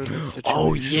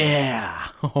yeah.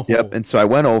 Yep. And so I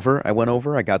went over.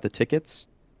 I got the tickets.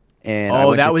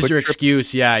 And that was your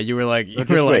excuse. Yeah, you were like,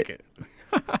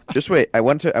 just wait. I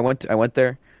went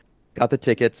there, got the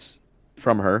tickets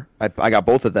from her. I got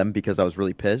both of them because I was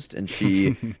really pissed, and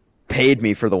she paid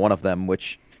me for the one of them,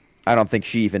 which I don't think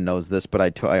she even knows this, but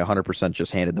I 100%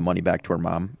 just handed the money back to her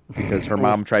mom because her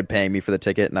mom tried paying me for the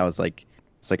ticket, and I was like,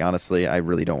 honestly, I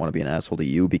really don't want to be an asshole to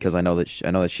you because I know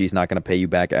that she's not going to pay you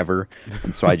back ever,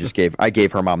 and so I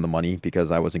gave her mom the money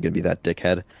because I wasn't going to be that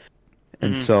dickhead.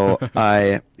 And so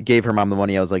I gave her mom the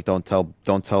money. I was like, don't tell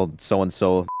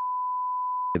so-and-so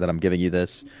that I'm giving you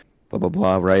this, blah, blah,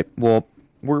 blah, right? Well,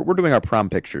 we're doing our prom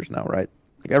pictures now, right?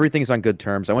 Like, everything's on good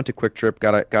terms. I went to Quick Trip,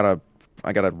 I got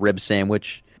a rib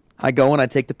sandwich. I go and I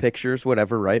take the pictures,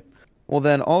 whatever, right? Well,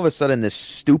 then all of a sudden this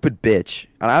stupid bitch,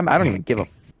 and I don't even give a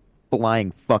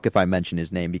flying fuck if I mention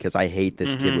his name because I hate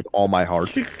this kid with all my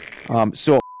heart.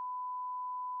 So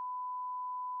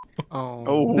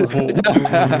Oh.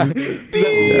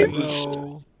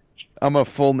 I'm a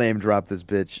full name drop this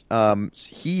bitch.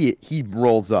 He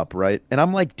rolls up, right? And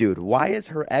I'm like, dude, why is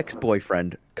her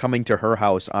ex-boyfriend coming to her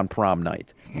house on prom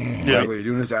night? Yeah, wait, you're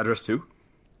doing his address too?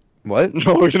 What?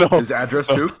 No. His address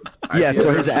too? Yeah,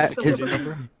 so his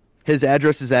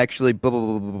address is actually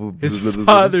his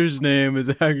father's name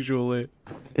is actually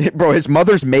bro, his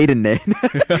mother's maiden name.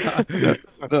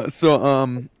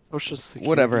 So Social Security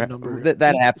whatever. Number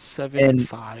That happened.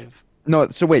 75. No,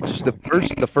 so wait, just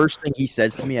the first thing he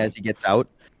says to me as he gets out,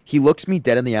 he looks me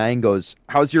dead in the eye and goes,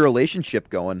 "How's your relationship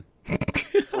going?"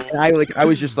 And I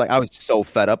was so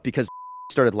fed up because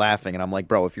started laughing, and I'm like,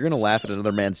 bro, if you're gonna laugh at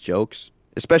another man's jokes,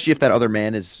 especially if that other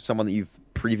man is someone that you've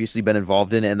previously been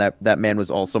involved in, and that man was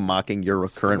also mocking your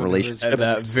current relationship, and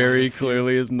that very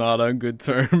clearly is not on good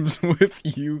terms with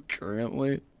you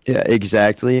currently. Yeah,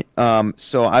 exactly.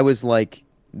 So I was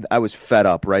fed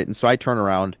up, right? And so I turn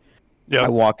around, I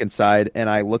walk inside, and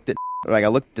I looked at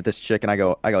this chick, and I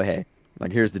go, hey,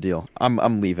 like, here's the deal.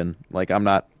 I'm leaving. Like, I'm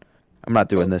not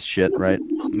doing this shit, right?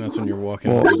 And that's when you're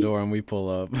walking out the door and we pull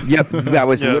up. Yep, that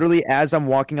was literally as I'm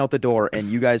walking out the door, and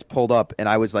you guys pulled up, and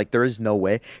I was like, there is no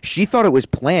way. She thought it was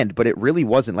planned, but it really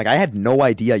wasn't. Like, I had no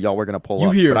idea y'all were gonna pull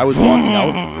up. But I was walking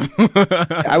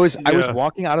out. I was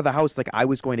walking out of the house like I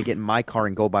was going to get in my car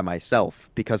and go by myself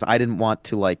because I didn't want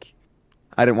to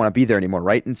be there anymore,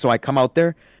 right? And so I come out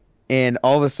there, and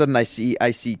all of a sudden I see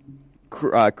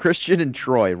Christian and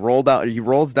Troy roll down. He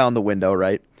rolls down the window,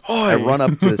 right? I run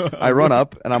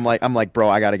up, and I'm like, bro,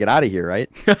 I gotta get out of here, right?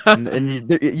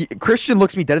 And Christian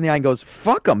looks me dead in the eye and goes,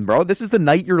 "Fuck him, bro. This is the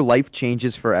night your life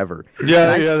changes forever."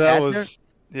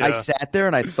 I sat there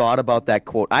and I thought about that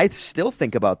quote. I still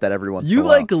think about that every once in a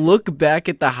while. You look back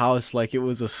at the house like it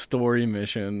was a story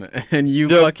mission, and you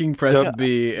fucking pressed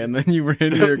B, and then you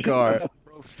ran to your car.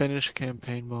 Finish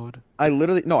campaign mode. I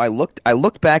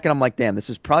looked back and I'm like, damn, this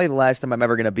is probably the last time I'm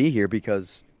ever gonna be here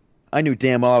because I knew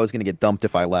damn well I was gonna get dumped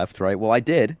if I left, right? Well, I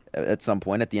did at some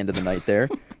point at the end of the night there.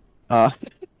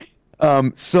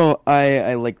 So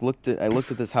I like looked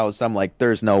at this house. I'm like,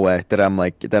 there's no way that I'm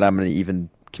gonna even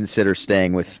consider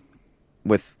staying with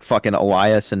fucking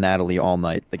Elias and Natalie all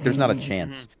night. Like, there's not a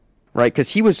chance, right? Because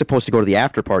he was supposed to go to the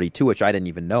after party too, which I didn't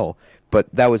even know. But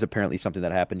that was apparently something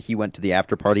that happened. He went to the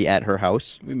after party at her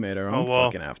house. We made our own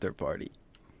fucking after party.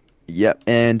 Yep.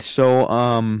 And so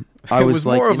I was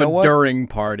like, more of you know a what? during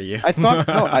party. I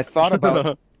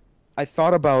thought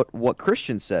about what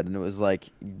Christian said, and it was like,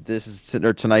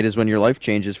 tonight is when your life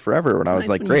changes forever. And I was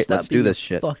like, great, let's do this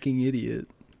shit. Fucking idiot.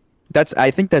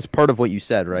 I think that's part of what you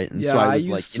said, right? And yeah, so I was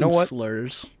used like, some you know what?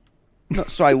 slurs. No,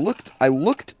 so I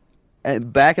looked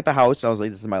back at the house. I was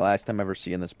like, this is my last time ever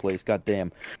seeing this place. God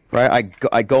damn. Right?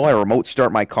 I remote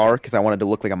start my car because I wanted to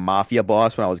look like a mafia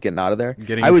boss when I was getting out of there.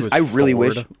 I really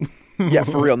wish. Yeah,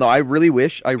 for real. No, I really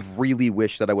wish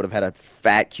that I would have had a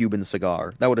fat Cuban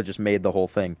cigar. That would have just made the whole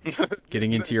thing.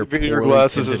 Getting into your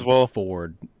glasses as well.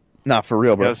 Ford. Nah, for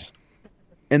real, bro. Yes.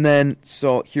 And then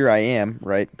so here I am,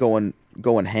 right, going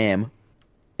ham,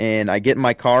 and I get in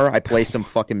my car, I play some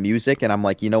fucking music, and I'm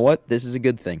like, you know what? This is a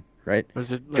good thing, right?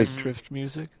 Was it like drift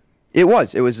music? It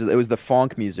was the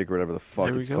funk music or whatever the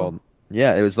fuck it's called.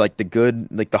 Yeah, it was like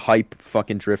the hype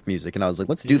fucking drift music, and I was like,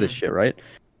 let's do this shit, right?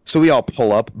 So we all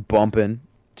pull up, bumping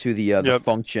to the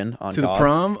function on to God. the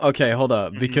prom. Okay, hold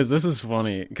up, because this is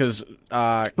funny. Because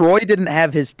Troy didn't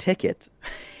have his ticket.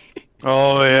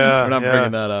 Oh yeah, we're not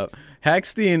bringing that up.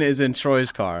 Hackstein is in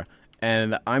Troy's car,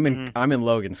 and I'm in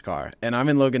Logan's car, and I'm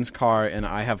in Logan's car, and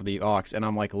I have the aux, and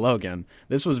I'm like, Logan,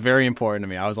 this was very important to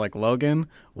me. I was like, Logan,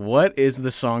 what is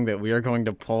the song that we are going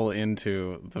to pull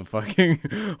into the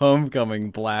fucking homecoming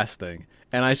blasting?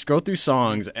 And I scroll through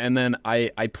songs, and then I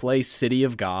play City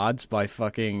of Gods by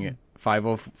fucking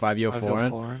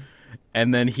 504.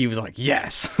 And then he was like,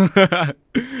 yes.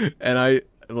 And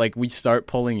we start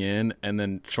pulling in, and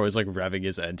then Troy's like revving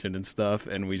his engine and stuff,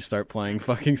 and we start playing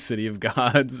fucking City of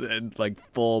Gods and like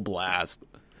full blast.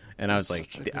 And I was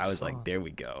like, there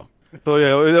we go. So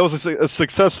yeah, that was a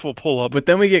successful pull-up. But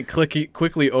then we get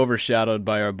quickly overshadowed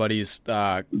by our buddy's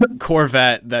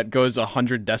Corvette that goes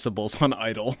 100 decibels on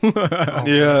idle.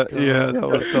 Yeah,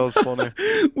 that was funny.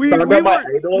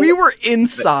 We were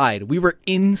inside. We were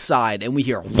inside, and we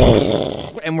hear,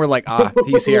 and we're like,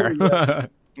 he's here.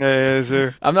 Yeah, he's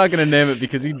here. I'm not gonna name it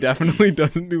because he definitely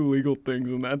doesn't do legal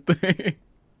things in that thing.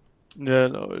 Yeah,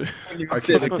 no. I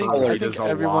think there's a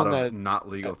lot of not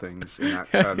legal things in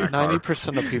that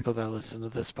 90% of people that listen to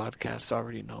this podcast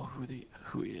already know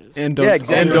who he is. And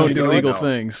don't do legal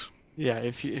things. Yeah,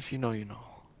 if you know, you know.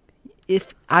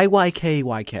 If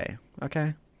YK,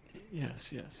 okay?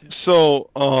 Yes. So,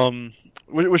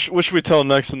 what should we tell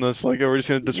next in this? Like, are we just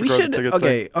going to disregard the ticket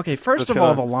thing? Okay, first of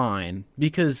all, the line,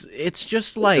 because it's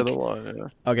just like,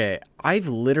 okay, I've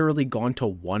literally gone to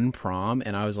one prom,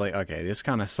 and I was like, okay, this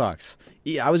kind of sucks.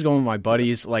 I was going with my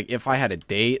buddies, like, if I had a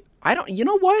date, you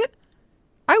know what?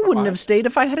 I wouldn't have stayed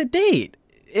if I had a date.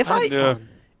 If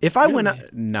I went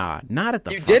out, not at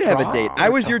the. You did have a date. I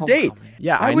was your date.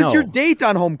 Yeah, I was your date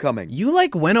on homecoming. You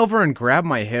like went over and grabbed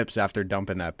my hips after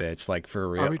dumping that bitch, like for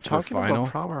real. Are we talking about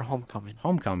prom or homecoming?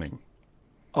 Homecoming.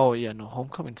 Oh yeah, no,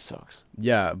 homecoming sucks.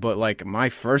 Yeah, but like my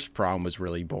first prom was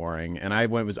really boring, and I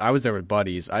was there with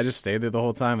buddies. I just stayed there the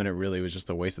whole time, and it really was just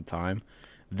a waste of time.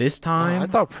 This time, I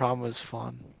thought prom was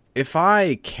fun. If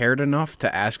I cared enough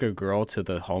to ask a girl to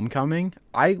the homecoming,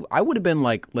 I would have been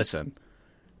like, listen,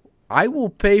 I will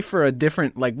pay for a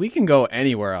different, like, we can go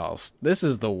anywhere else. This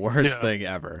is the worst thing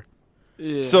ever.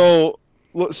 Yeah. So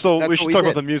we should talk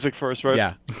about the music first, right?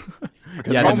 Yeah.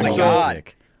 Okay. Yeah, the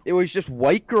music. It was just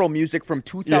white girl music from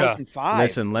 2005.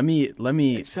 Listen, let me.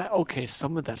 Okay,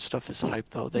 some of that stuff is hype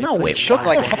though. Shut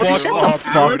the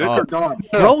fuck up.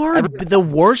 Bro heard the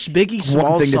worst Biggie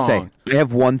Smalls song. I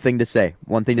have one thing to say.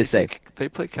 They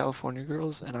play California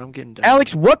Girls, and I'm getting down.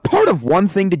 Alex, what part of one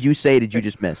thing did you say? Did you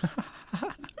just miss? All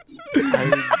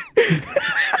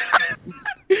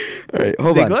right,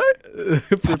 hold on.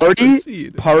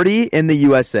 Party in the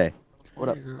USA. What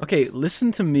up? Okay,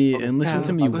 listen to me and listen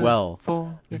to me well.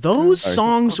 Those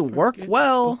songs work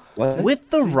well with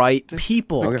the right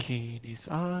people. Okay.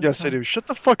 Yes, they do. Shut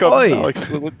the fuck up, Alex.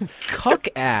 Cuck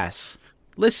ass.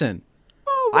 Listen,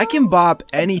 I can bop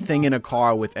anything in a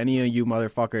car with any of you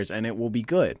motherfuckers, and it will be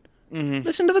good. Mm-hmm.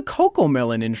 Listen to the Coco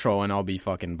Melon intro, and I'll be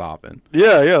fucking bopping.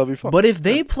 Yeah, it'll be fun. But if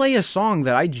they play a song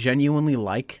that I genuinely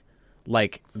like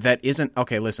that isn't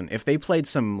okay. Listen, if they played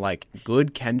some like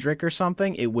good Kendrick or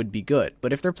something, it would be good.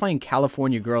 But if they're playing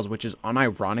California Girls, which is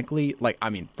unironically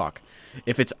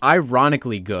if it's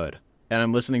ironically good, and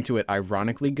I'm listening to it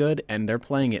ironically good, and they're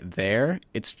playing it there,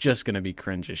 it's just gonna be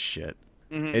cringe as shit.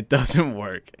 Mm-hmm. It doesn't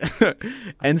work.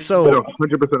 And so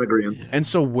 100% agree. And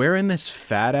so we're in this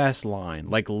fat ass line,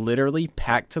 like literally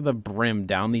packed to the brim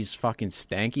down these fucking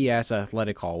stanky ass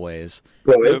athletic hallways.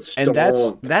 Bro, and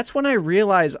that's when I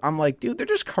realize, I'm like, dude, they're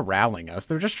just corralling us.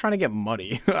 They're just trying to get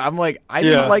money. I'm like, I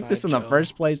didn't like this in the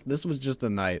first place. This was just a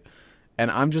night. And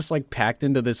I'm just like packed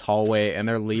into this hallway, and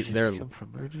they're Where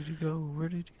did you go? Where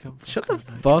did you come from? Shut the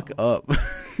fuck up.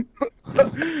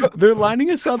 They're lining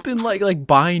us up in like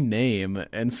by name,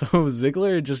 and so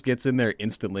Ziggler just gets in there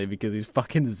instantly because he's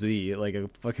fucking Z, like a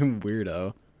fucking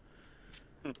weirdo.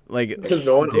 Like, because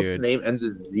no one else's name ends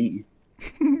in Z.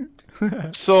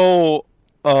 So,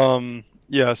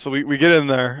 so we get in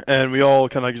there, and we all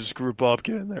kind of just group up,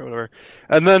 get in there, whatever.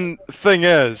 And then thing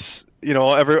is,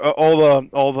 all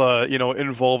the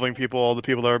involving people, all the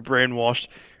people that are brainwashed,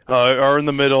 are in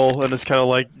the middle, and it's kind of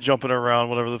like jumping around,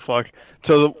 whatever the fuck.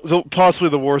 So possibly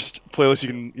the worst playlist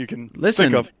you can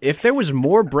listen. Think of. If there was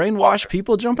more brainwashed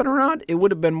people jumping around, it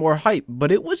would have been more hype.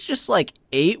 But it was just like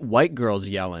 8 white girls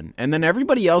yelling, and then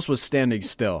everybody else was standing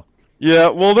still. Yeah,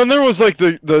 well, then there was like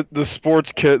the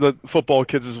sports kid, the football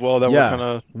kids as well that were kind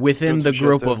of within the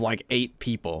group of like 8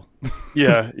 people.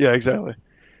 yeah, exactly.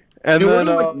 And then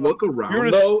look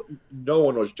around though, no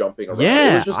one was jumping around.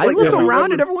 Yeah, I look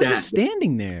around and everyone's just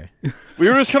standing there. We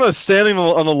were just kind of standing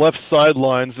on the left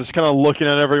sidelines, just kind of looking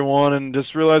at everyone and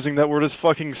just realizing that we're just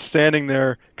fucking standing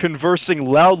there conversing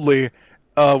loudly,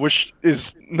 which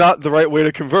is not the right way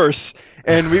to converse.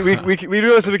 And we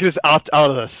realized that we could just opt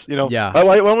out of this. Yeah.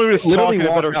 Why don't we just talk in a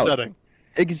better setting?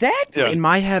 Exactly. Yeah. In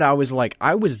my head, I was like,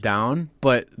 I was down,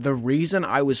 but the reason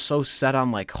I was so set on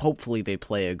like, hopefully they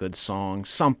play a good song,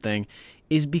 something,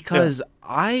 is because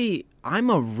I'm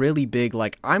a really big,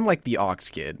 like, I'm like the aux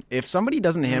kid. If somebody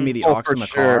doesn't hand me the aux in the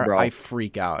car, bro. I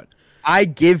freak out. I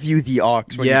give you the aux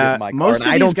when you get in my car, most of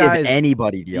these I don't guys, give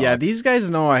anybody the aux. Yeah, these guys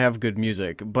know I have good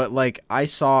music, but like I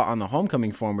saw on the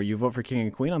homecoming form where you vote for King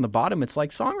and Queen, on the bottom it's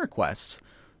like song requests.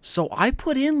 So I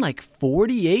put in like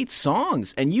 48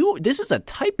 songs, and this is a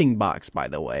typing box, by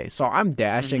the way. So I'm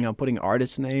dashing, I'm putting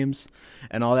artist names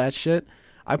and all that shit.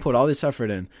 I put all this effort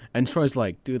in, and Troy's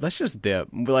like, dude, let's just dip.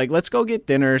 We're like, let's go get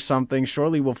dinner or something.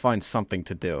 Surely we'll find something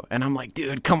to do. And I'm like,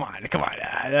 dude, come on.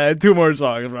 2 more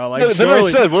songs, bro. Like,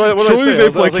 surely they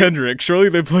play Kendrick. Surely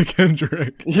they play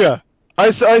Kendrick. Yeah.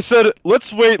 I said,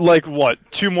 let's wait like,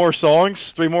 2 more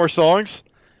songs? 3 more songs?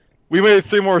 We made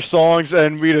 3 more songs,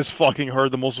 and we just fucking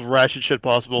heard the most ratchet shit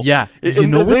possible. Yeah. They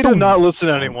did not listen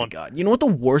to anyone. Oh my God. You know what the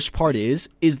worst part is?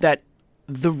 Is that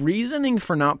the reasoning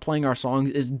for not playing our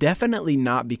songs is definitely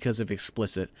not because of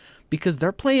explicit. Because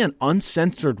they're playing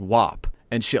uncensored WAP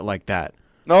and shit like that.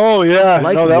 Oh, yeah.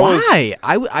 Like, no, why?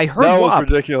 I heard that WAP. Was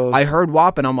ridiculous. I heard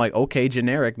WAP, and I'm like, okay,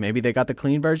 generic. Maybe they got the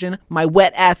clean version. My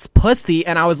wet-ass pussy.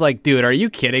 And I was like, dude, are you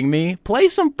kidding me? Play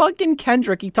some fucking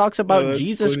Kendrick. He talks about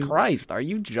Jesus Christ. Are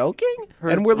you joking?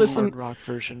 And we're listening rock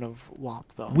version of WAP,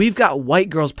 though. We've got white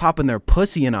girls popping their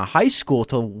pussy in a high school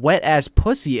to wet-ass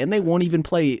pussy, and they won't even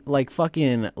play, like,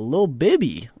 fucking Lil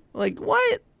Bibby. Like,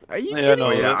 what? Are you kidding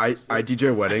me? Yeah, I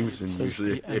DJ weddings, and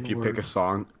usually if you pick a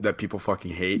song that people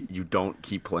fucking hate, you don't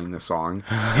keep playing the song,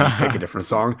 and you pick a different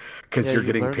song, because you're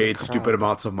getting paid stupid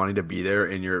amounts of money to be there,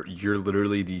 and you're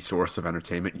literally the source of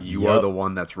entertainment. You are the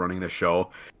one that's running the show.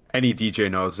 Any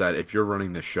DJ knows that if you're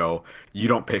running the show, you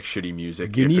don't pick shitty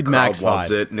music. You need max vibe. If the crowd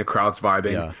loves it and the crowd's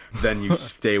vibing, then you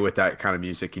stay with that kind of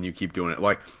music and you keep doing it.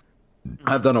 Like,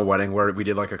 I've done a wedding where we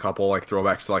did like a couple like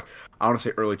throwbacks to like, I want to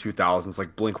say early 2000s,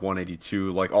 like Blink 182,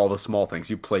 like all the small things.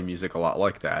 You play music a lot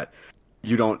like that.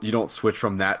 You don't switch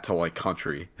from that to like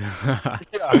country. Just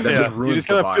you just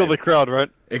gotta feel the crowd, right?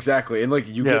 Exactly, and like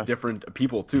you get different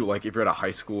people too. Like if you're at a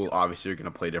high school, obviously you're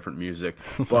gonna play different music,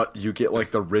 but you get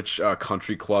like the rich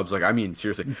country clubs. Like I mean,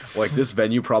 seriously, like this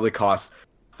venue probably cost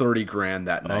 $30,000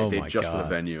 that night. For the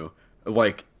venue.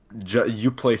 Like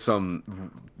you play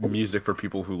some music for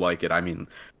people who like it. I mean,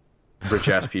 rich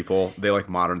ass people, they like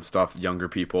modern stuff. Younger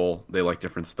people, they like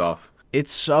different stuff.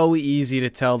 It's so easy to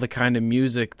tell the kind of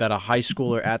music that a high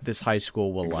schooler at this high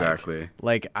school will like. Exactly.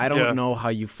 Like, I don't know how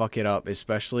you fuck it up,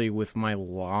 especially with my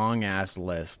long-ass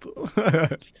list.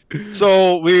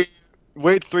 So we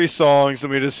wait 3 songs,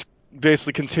 and we just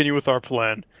basically continue with our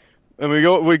plan. And we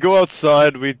go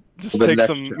outside, we just take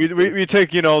some... We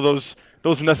take, those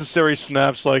necessary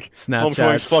snaps, like,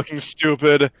 homecoming's fucking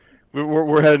stupid.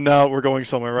 We're heading out. We're going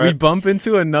somewhere, right? We bump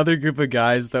into another group of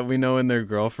guys that we know and their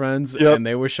girlfriends, and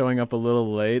they were showing up a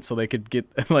little late so they could get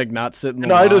like not sit in the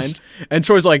line. And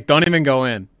Troy's like, "Don't even go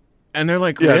in," and they're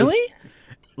like, "Really?"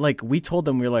 like we told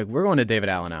them, we were like, we're going to David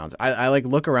Allen Allen's. I like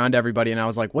look around everybody and I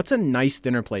was like, what's a nice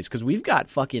dinner place? Because we've got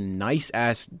fucking nice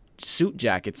ass suit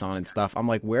jackets on and stuff. I'm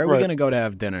like, where are we gonna go to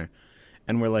have dinner?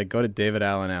 And we're like, go to David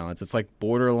Allen Allen's. It's like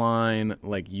borderline,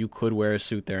 like you could wear a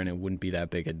suit there and it wouldn't be that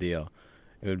big a deal.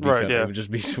 It would be it would just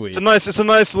be sweet. It's a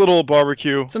nice little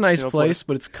barbecue. It's a nice place,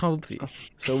 but it's comfy.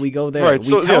 So we go there.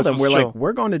 We tell them, we're like,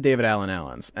 we're going to David Allen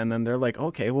Allen's, and then they're like,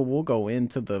 okay, well we'll go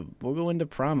into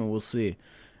prom and we'll see.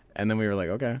 And then we were like,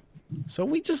 okay. So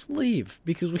we just leave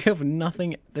because we have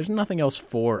nothing. There's nothing else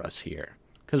for us here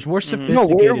because we're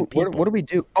sophisticated people. What do we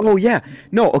do? Oh yeah,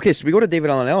 no. Okay, so we go to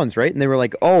David Allen Allen's, right? And they were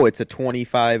like, oh, it's a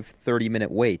 25-30 minute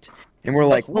wait, and we're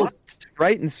like, what?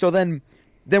 Right? And so then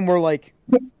we're like.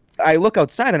 I look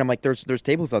outside and I'm like, there's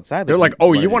tables outside. They're like,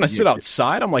 oh, you want to sit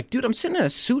outside? I'm like, dude, I'm sitting in a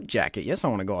suit jacket. Yes, I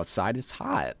want to go outside. It's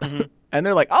hot. And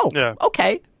they're like, oh,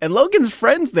 okay. And Logan's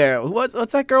friend's there.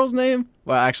 What's that girl's name?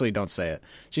 Well, actually, don't say it.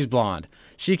 She's blonde.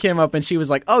 She came up and she was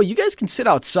like, oh, you guys can sit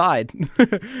outside.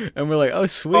 And we're like, oh,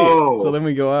 sweet. Oh. So then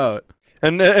we go out.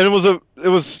 And it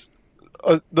was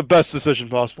the best decision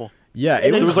possible. Yeah,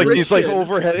 it was like these like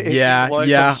overhead.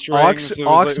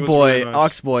 Ox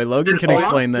boy. Logan can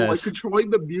explain this. Controlling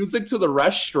the music to the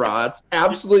restaurant,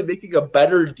 absolutely making a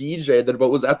better DJ than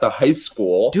what was at the high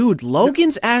school. Dude,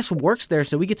 Logan's ass works there,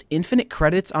 so he gets infinite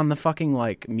credits on the fucking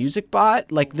like music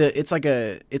bot. Like it's like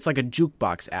a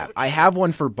jukebox app. I have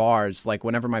one for bars. Like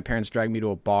whenever my parents drag me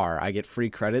to a bar, I get free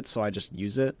credits, so I just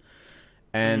use it.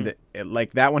 And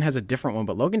like that one has a different one,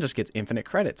 but Logan just gets infinite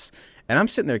credits. And I'm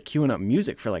sitting there queuing up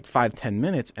music for like 5-10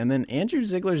 minutes, and then Andrew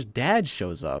Ziegler's dad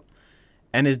shows up,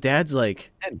 and his dad's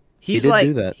like, he's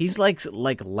like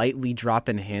lightly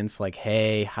dropping hints, like,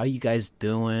 "Hey, how you guys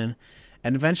doing?"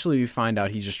 And eventually we find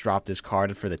out he just dropped his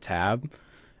card for the tab,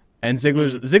 and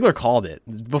Ziegler called it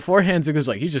beforehand. Ziegler's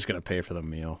like, he's just gonna pay for the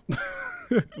meal.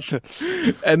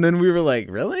 And then we were like,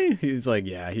 really? He's like,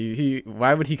 yeah, he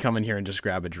why would he come in here and just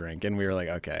grab a drink? And we were like,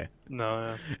 okay. No,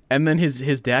 yeah. And then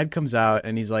his dad comes out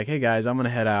and he's like, hey guys, I'm gonna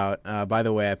head out. By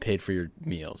the way, I paid for your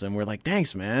meals. And we're like,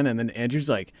 thanks, man. And then Andrew's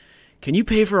like, can you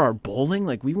pay for our bowling?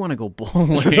 Like, we want to go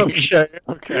bowling.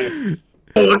 Okay.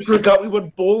 Oh, I forgot we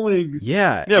went bowling.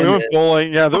 Yeah, we went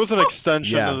bowling. Yeah, there was an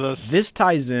extension to this. This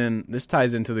ties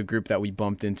into the group that we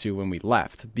bumped into when we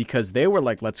left, because they were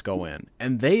like, let's go in.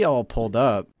 And they all pulled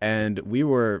up and we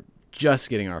were just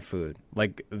getting our food.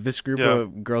 Like this group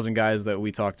of girls and guys that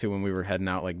we talked to when we were heading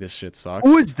out, like, this shit sucks.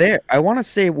 Who was there? I want to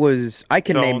say it was. I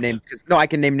can name names. I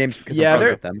can name names because I'm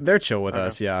with them. They're chill with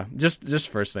us. Yeah, just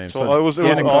first names. So it was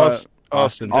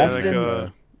Austin,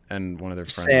 and one of their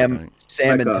friends.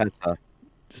 Sam and Tessa.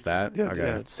 Just that? Yeah, okay.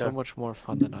 It's so much more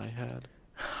fun than I had.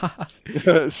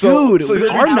 Dude,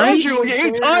 our night... You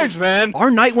 8 times, man!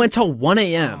 Our night went till 1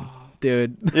 a.m.,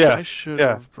 dude. Yeah. I should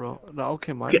have, bro. No,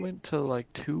 okay, mine went till like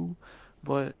 2,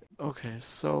 but... Okay,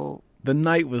 so... The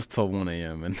night was till 1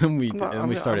 a.m., and then we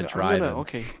started driving.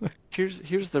 Okay, here's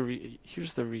the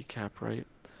recap, right?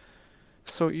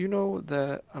 So you know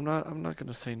that I'm not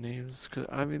gonna say names because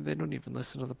I mean they don't even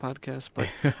listen to the podcast. But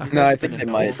no, I think they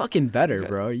might. Fucking better,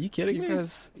 bro. Are you kidding me?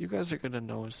 You guys are gonna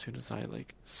know as soon as I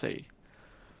like say.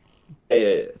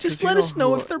 Yeah. Just let us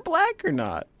know if they're black or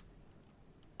not.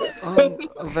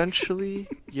 Eventually,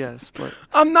 yes, but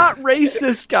I'm not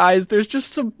racist, guys. There's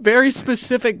just some very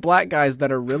specific black guys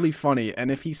that are really funny,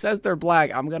 and if he says they're black,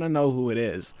 I'm gonna know who it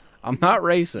is. I'm not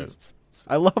racist.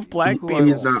 I love black people.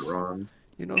 He's not wrong.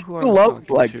 You know who I was talking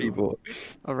black to people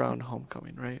around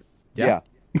homecoming, right? Yeah.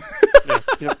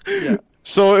 Yeah.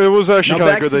 So it was actually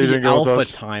kind of good that you didn't go with Alpha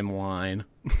us. timeline.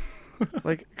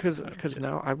 Like, cause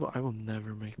now I will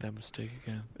never make that mistake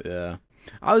again. Yeah.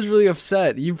 I was really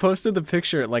upset. You posted the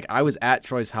picture, like, I was at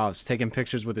Troy's house taking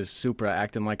pictures with his Supra,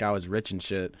 acting like I was rich and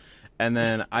shit. And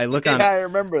then I look on, I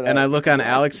remember that. And I look on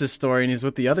Alex's story, and he's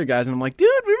with the other guys, and I'm like, dude,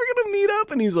 we were gonna meet up,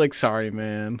 and he's like, sorry,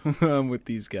 man, I'm with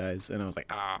these guys, and I was like,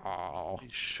 oh, I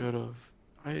should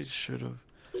have.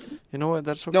 You know what?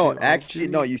 That's okay. No, actually,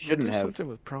 no, you shouldn't have. Something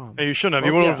with prom. Hey, you shouldn't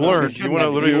have. You wouldn't have learned. You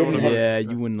wouldn't have literally. Yeah,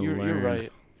 you wouldn't have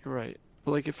learned. You're right.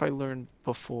 But like, if I learned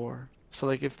before, so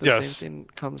like, if the same thing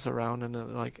comes around and it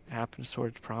like happens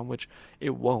towards prom, which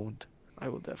it won't, I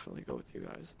will definitely go with you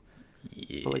guys.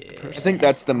 Yeah. But, like, I think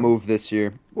that's the move this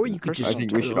year. Or you could just. I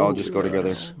think we should all just go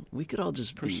together. We could all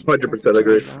just be 100%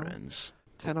 agree. friends.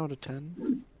 10 out of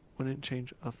 10 wouldn't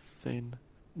change a thing.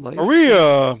 Life Are we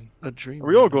a dream? Are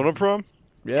we all going to prom?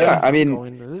 Yeah, I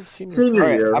mean, this is senior all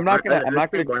right, I'm not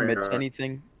gonna commit to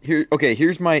anything.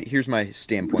 Here's my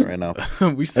standpoint right now. If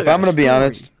I'm gonna be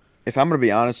honest, if I'm gonna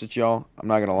be honest with y'all, I'm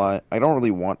not gonna lie. I don't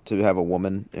really want to have a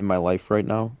woman in my life right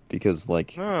now because,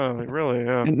 like, Oh, really?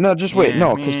 Yeah. no, just wait,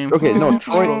 no, because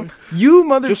Troy, You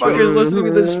Just wait. motherfuckers listening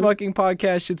to this fucking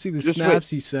podcast should see the Just snaps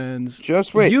he sends.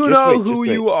 just wait. You just know wait, who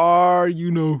just you wait. are.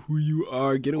 You know who you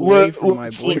are. Get away from my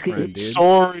boyfriend, dude.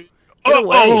 Sorry. Get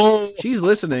away. She's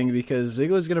listening because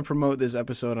Ziggler's going to promote this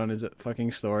episode on his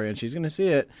fucking story, and she's going to see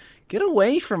it. Get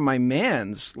away from my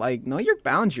mans. Like, know your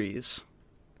boundaries.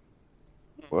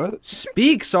 What?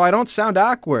 Speak so I don't sound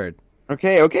awkward.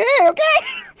 Okay.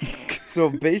 So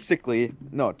basically,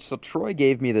 so Troy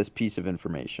gave me this piece of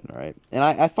information, right? And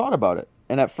I thought about it.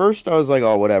 And at first I was like,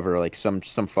 oh, whatever, like some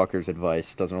fucker's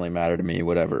advice. Doesn't really matter to me,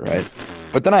 whatever, right?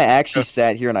 But then I actually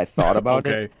sat here and I thought about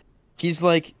it. He's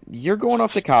like, you're going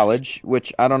off to college,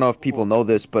 which I don't know if people know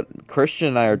this, but Christian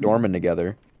and I are dorming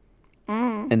together.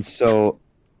 And so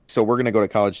we're going to go to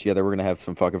college together. We're going to have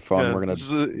some fucking fun. Yeah, We're going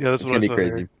to, that's it's what going to be I said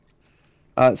crazy. here.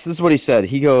 So this is what he said.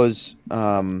 He goes,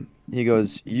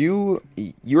 you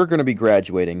are going to be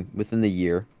graduating within the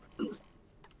year.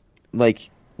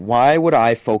 Like, why would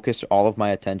I focus all of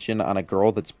my attention on a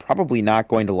girl that's probably not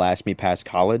going to last me past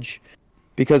college?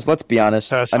 Because let's be honest,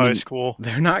 Past high school.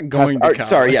 They're not going to college.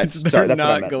 Sorry, yes, They're sorry, that's what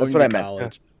I not meant. going That's what to I meant.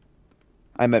 college.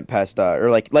 I meant past, or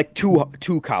like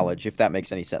to college, if that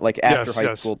makes any sense. Like after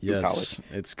high school to college.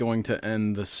 It's going to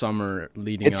end the summer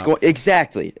leading up.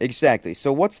 Exactly.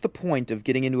 So what's the point of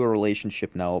getting into a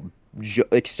relationship now,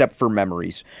 except for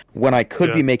memories, when I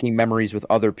could be making memories with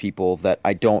other people that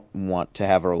I don't want to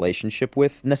have a relationship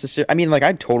with necessarily? I mean, like,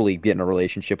 I'd totally get in a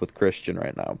relationship with Christian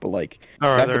right now, but like,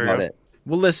 that's about it.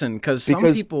 Well, listen, because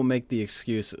some people make the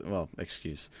excuse.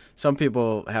 Some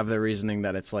people have their reasoning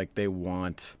that it's like they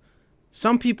want.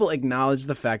 Some people acknowledge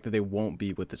the fact that they won't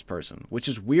be with this person, which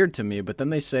is weird to me. But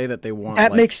then they say that they want.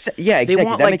 That makes sense. Yeah, exactly. They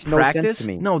want that makes practice. No sense to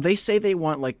me. No, they say they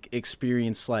want like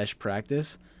experience /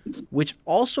 practice, which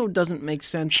also doesn't make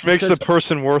sense. Which makes the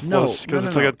person worthless because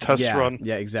it's like a test run.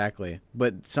 Yeah, exactly.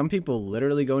 But some people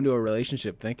literally go into a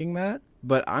relationship thinking that.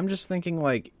 But I'm just thinking,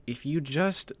 like, if you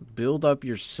just build up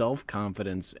your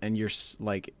self-confidence and you're,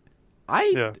 like,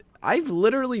 I've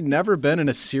literally never been in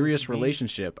a serious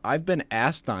relationship. I've been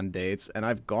asked on dates, and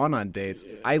I've gone on dates.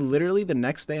 I literally, the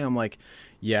next day, I'm like,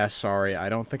 yeah, sorry, I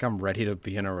don't think I'm ready to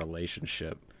be in a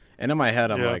relationship. And in my head,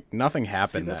 I'm like, nothing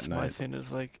happened that night. That's my thing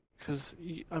is, like, because,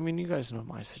 I mean, you guys know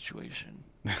my situation.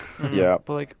 Yeah.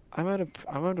 But, like, I'm at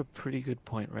a pretty good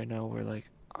point right now where, like,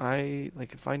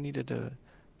 if I needed to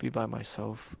be by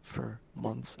myself for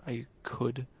months, I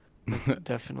could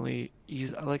definitely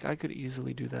I could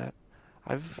easily do that.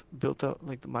 I've built up,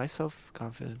 like, my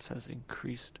self-confidence has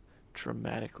increased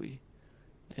dramatically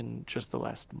in just the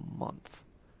last month.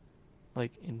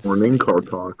 Like, Morning car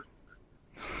talk.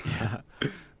 Yeah.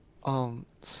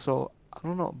 So I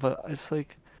don't know, but it's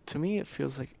like, to me it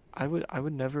feels like I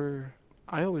would never.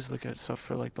 I always look at stuff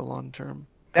for like the long term.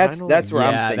 That's where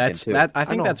I'm thinking too. I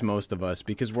think that's most of us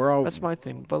because we're all. That's my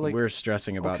thing, but like we're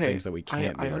stressing about things that we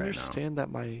can't do right now. I understand that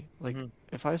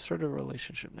if I start a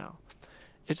relationship now,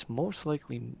 it's most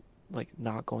likely like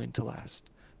not going to last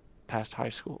past high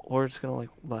school, or it's gonna like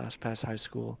last past high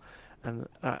school, and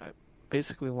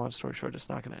basically, long story short, it's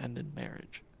not gonna end in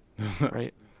marriage,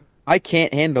 right? I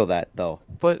can't handle that though.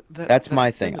 But that's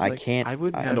my thing. I can't. I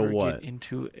would never get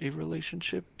into a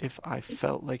relationship if I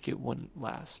felt like it wouldn't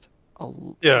last.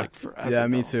 Like forever. Yeah,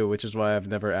 me too. Which is why I've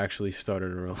never actually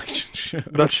started a relationship.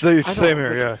 That's the same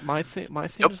here. Yeah. My thing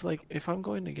is like, if I'm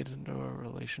going to get into a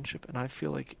relationship and I feel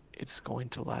like it's going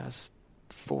to last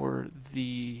for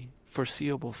the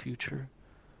foreseeable future.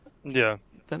 Yeah.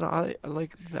 Then I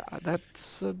like that.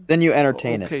 That's then you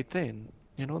entertain it. Thing.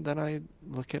 You know, then I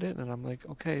look at it and I'm like,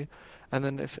 okay. And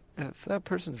then if that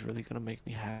person's really gonna make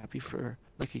me happy for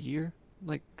like a year,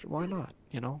 like why not?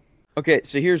 You know. Okay,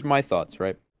 so here's my thoughts.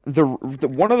 Right. The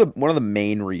one of the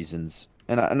main reasons,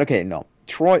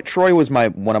 Troy was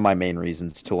one of my main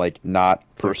reasons to like not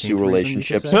pursue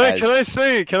relationships. Can I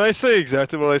say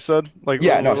exactly what I said? Like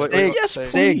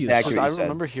say exactly. I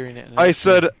remember hearing it. I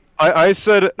said,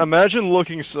 imagine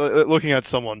looking at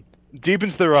someone deep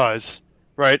into their eyes,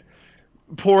 right?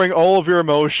 Pouring all of your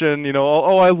emotion, you know,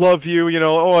 oh, I love you, you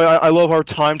know, oh, I love our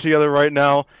time together right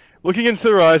now. Looking into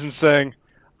their eyes and saying,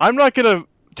 I'm not gonna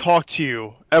talk to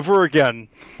you ever again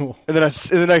in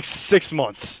the next 6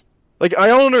 months. Like, I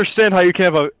don't understand how you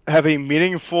can have a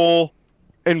meaningful,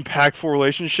 impactful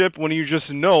relationship when you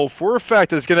just know for a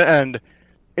fact that it's going to end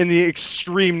in the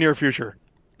extreme near future.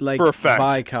 Like, for a fact.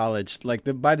 By college, like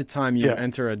by the time you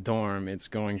enter a dorm, it's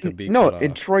going to be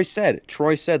and Troy said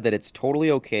that it's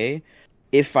totally okay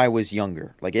if I was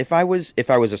younger. Like if I was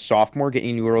a sophomore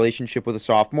getting into a relationship with a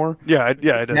sophomore. Yeah, it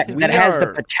does. That has the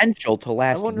potential to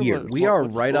last years. We are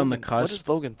right on the cusp. What does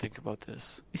Logan think about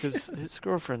this? Because his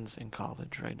girlfriend's in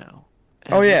college right now.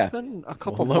 And it's been a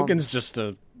couple months. Logan's just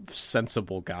a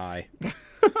sensible guy.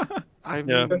 I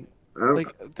mean,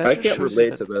 like I can't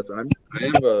relate to this. I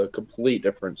have a complete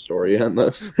different story on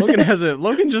this.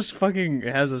 Logan just fucking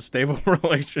has a stable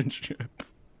relationship.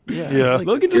 Yeah. Like,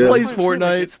 Logan just plays Fortnite.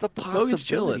 Like, it's the possibility. Logan's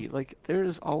chilling. Like there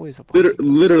is always a possibility.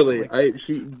 Literally,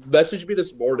 she messaged me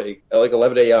this morning at like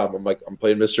 11 a.m. I'm like, I'm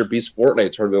playing Mr. Beast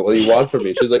Fortnite tournament. What do you want from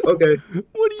me? She's like, okay.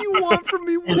 What do you want from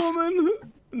me, woman?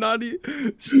 Naughty.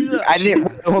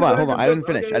 Hold on. I didn't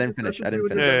finish.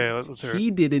 Yeah, let's hear it.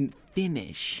 He didn't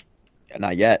finish.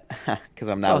 Not yet, because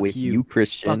I'm not with you,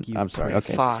 Christian. Fuck you. I'm sorry.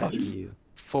 Okay. 5,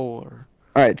 4.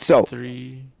 All right. So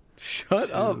 3.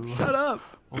 Shut up.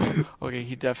 Okay,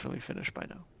 he definitely finished by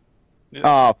now.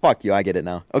 Oh, fuck you! I get it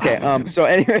now. Okay. So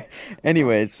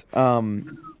anyways.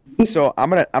 So I'm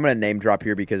gonna name drop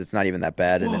here because it's not even that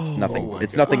bad and it's nothing.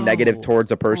 It's nothing negative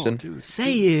towards a person. Dude.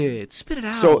 Say it. Spit it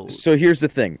out. So here's the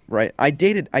thing, right? I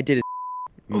dated.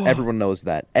 Everyone knows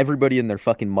that. Everybody and their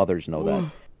fucking mothers know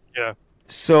that. Yeah.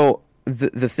 So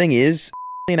the thing is,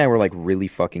 and I were like really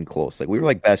fucking close. Like we were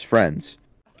like best friends.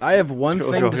 I have one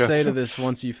thing to say to this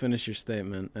once you finish your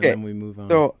statement, and then we move on.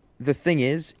 So the thing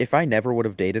is, if I never would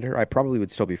have dated her, I probably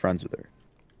would still be friends with her,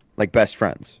 like best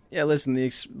friends. Yeah, listen,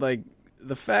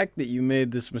 the fact that you made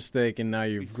this mistake and now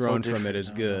you've grown from it is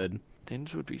good.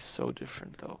 Things would be so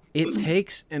different, though. It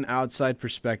takes an outside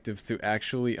perspective to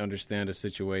actually understand a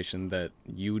situation that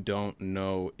you don't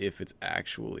know if it's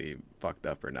actually fucked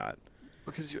up or not.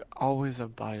 Because you always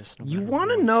have bias. You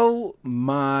want to know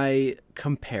my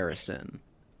comparison?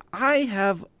 I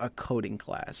have a coding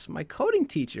class. My coding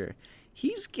teacher,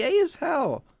 he's gay as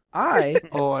hell. I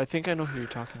think I know who you're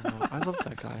talking about. I love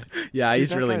that guy. Yeah, Dude, he's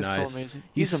that really guy is nice. So amazing.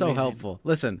 He's so amazing. helpful.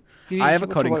 Listen, I have a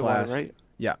coding class. Right?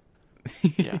 Yeah.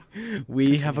 Yeah.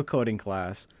 We have a coding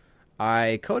class.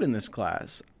 I code in this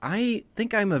class. I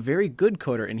think I'm a very good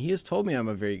coder, and he has told me I'm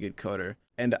a very good coder.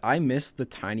 And I miss the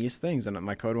tiniest things, and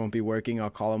my code won't be working. I'll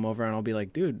call him over, and I'll be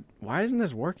like, dude, why isn't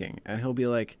this working? And he'll be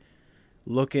like,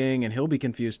 looking, and he'll be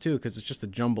confused too because it's just a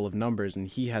jumble of numbers and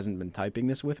he hasn't been typing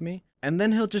this with me. And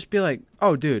then he'll just be like,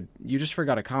 "Oh, dude, you just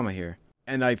forgot a comma here."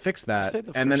 And I fix that,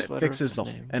 and then it fixes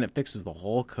the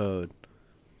whole code.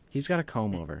 He's got a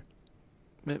comb over.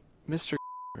 Mr.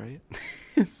 Right?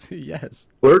 Yes.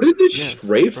 Where did this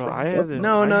stray from?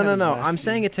 No. I'm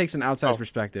saying it takes an outside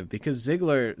perspective because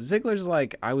Ziggler's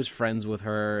like, I was friends with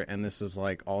her, and this is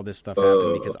like all this stuff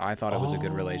happened because I thought it was a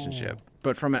good relationship.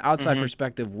 But from an outside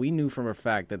perspective, we knew from a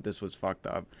fact that this was fucked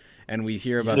up, and we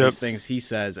hear about these things he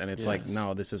says, and it's like,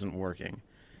 no, this isn't working.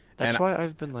 That's why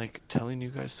I've been like telling you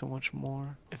guys so much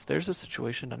more. If there's a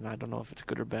situation and I don't know if it's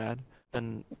good or bad,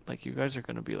 then like you guys are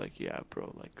gonna be like, yeah,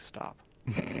 bro, like stop.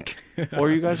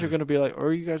 or you guys are gonna be like,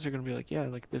 yeah,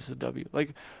 like this is a W.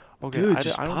 Like, okay, dude,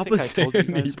 I don't think I told you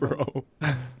guys, bro.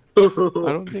 I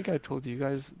don't think I told you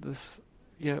guys this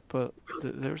yet, but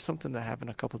there was something that happened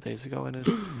a couple days ago, and it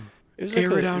was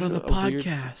air it out on the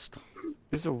podcast. It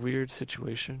was a weird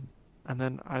situation, and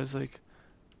then I was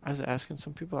asking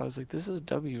some people, I was like, this is a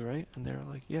W, right? And they were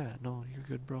like, yeah, no, you're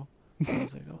good, bro. And I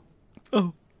was like,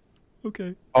 oh,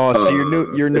 okay. Oh, so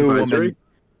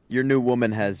your new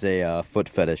woman has a foot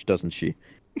fetish, doesn't she?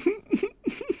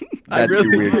 That's your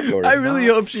weird story. I really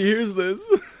hope she hears this.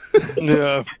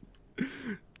 Yeah. Okay,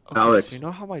 Alex. so you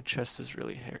know how my chest is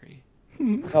really hairy?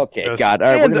 Okay, Yes. God. All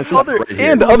right,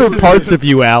 and other parts of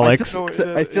you, Alex.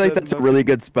 I feel like that's a really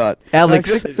good spot.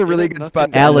 Alex, it's a really good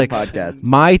spot. Alex, podcast.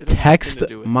 my text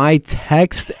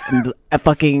and a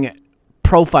fucking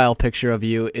profile picture of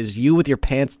you is you with your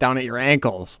pants down at your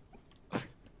ankles.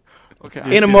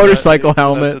 Okay, In a motorcycle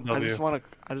helmet. I just want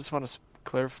to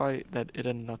clarify that it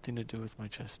had nothing to do with my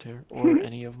chest hair or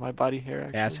any of my body hair.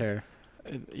 Actually. Ass hair.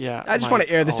 Yeah. I just want to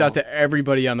air this out to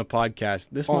everybody on the podcast.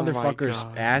 This motherfucker's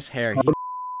ass hair.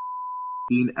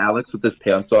 Seeing Alex with his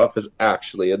pants off is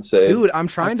actually insane. Dude, I'm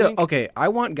trying to... Okay, I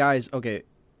want guys... Okay,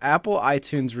 Apple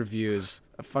iTunes reviews,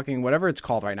 fucking whatever it's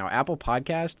called right now, Apple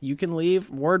Podcast, you can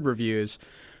leave word reviews.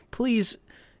 Please,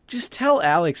 just tell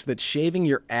Alex that shaving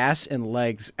your ass and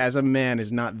legs as a man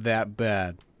is not that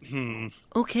bad.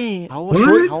 Okay.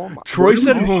 Troy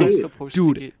said home.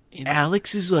 Dude,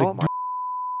 Alex is like...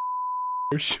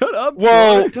 Shut up.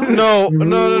 Whoa! No.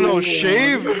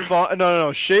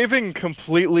 Shaving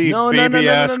completely baby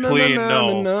ass clean.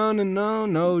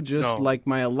 No. Just like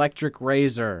my electric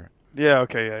razor. Yeah.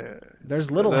 Okay. Yeah.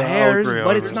 There's little I'll hairs, agree,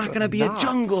 but it's not gonna be a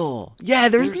jungle. Yeah,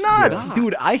 there's nuts,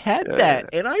 dude. I had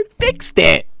that and I fixed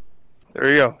it. There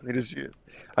you go.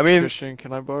 I mean, Christian,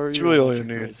 can I borrow it's your really all you electric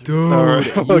need. razor? Dude,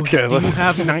 Alright, okay, do you let-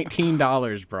 have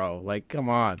 $19, bro? Like, come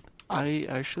on. I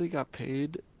actually got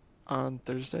paid on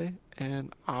Thursday,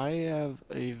 and I have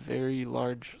a very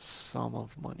large sum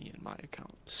of money in my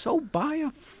account. So buy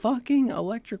a fucking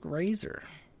electric razor.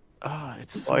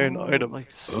 It's Buy so an item.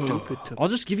 like stupid to. I'll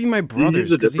just give you my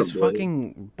brother's a because he's different blade.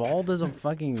 fucking bald as a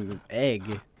fucking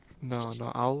egg. No,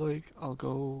 I'll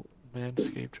go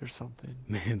Manscaped or something.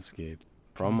 Manscaped.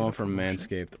 Can we Promo get a from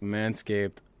promotion?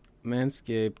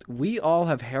 Manscaped. We all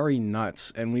have hairy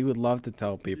nuts, and we would love to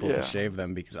tell people to Yeah. shave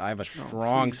them because I have a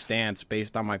strong please. stance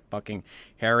based on my fucking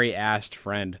hairy-assed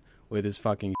friend with his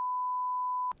fucking.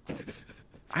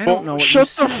 I don't know what you Shut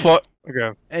the said. fuck.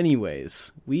 Okay.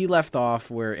 Anyways, we left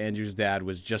off where Andrew's dad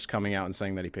was just coming out and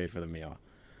saying that he paid for the meal.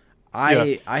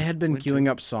 I had been Went to- queuing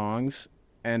up songs,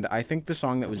 and I think the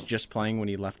song that was just playing when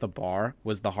he left the bar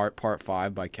was The Heart Part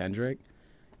 5 by Kendrick.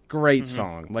 Great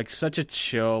song. Like, such a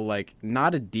chill, like,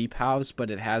 not a deep house,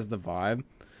 but it has the vibe.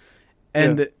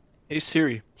 And Hey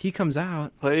Siri, he comes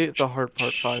out. play The Heart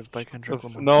Part 5 by Kendrick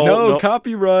Lamar. No,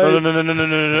 copyright.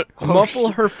 no.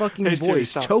 Muffle her fucking Hey, Siri, voice.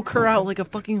 stop. Choke her out like a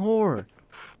fucking whore.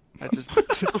 I just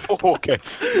Okay.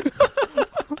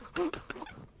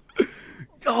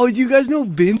 Oh, you guys know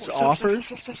Vince Offer?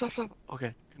 Stop.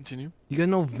 Okay, continue. You guys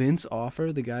know Vince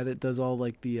Offer, the guy that does all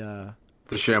like the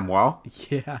The ShamWow?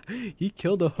 yeah, he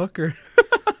killed a hooker.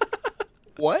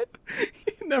 What?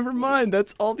 Never mind,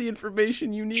 that's all the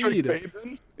information you need.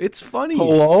 It's funny.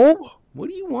 Hello? What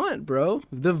do you want, bro?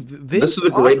 The Vince This is a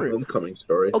great Offer. homecoming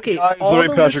story. Okay, Guys, all let me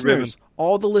the Patrick listeners,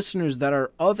 all the listeners that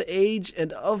are of age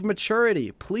and of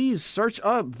maturity, please search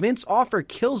up Vince Offer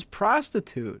kills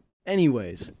prostitute.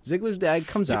 Anyways, Ziggler's dad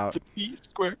comes out.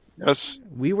 Square. Yes.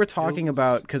 We were talking Kills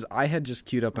about because I had just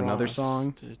queued up another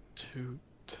song. Prostitute.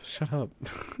 Shut up.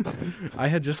 I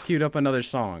had just queued up another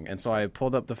song, and so I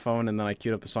pulled up the phone, and then I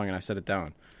queued up a song, and I set it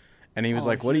down. And he was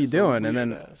like, "What are you has a doing?" And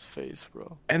then weird-ass face,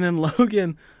 bro.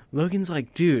 Logan's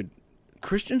like, "Dude,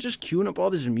 Christian's just queuing up all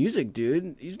this music,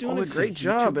 dude. He's doing a it's a great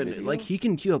job, YouTube and video? like he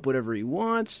can queue up whatever he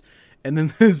wants." And then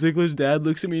Ziggler's dad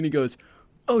looks at me and he goes,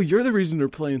 "Oh, you're the reason they're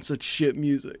playing such shit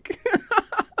music."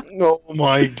 Oh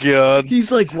my god.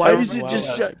 He's like, "Why I does don't it know just?"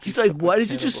 why that He's keeps like, "Why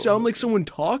does it just understandable. sound like someone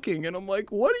talking?" And I'm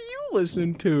like, "What are you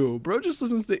listening to, bro? Just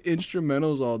listens to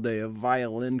instrumentals all day of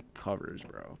violin covers,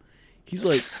 bro." He's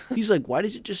like, "Why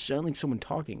does it just sound like someone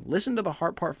talking? Listen to the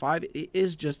Heart Part 5. It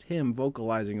is just him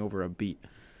vocalizing over a beat."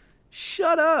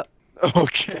 Shut up.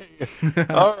 Okay.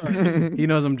 Alright. He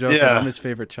knows I'm joking. Yeah. I'm his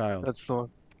favorite child. That's the one.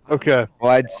 Okay.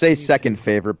 Well, I'd say second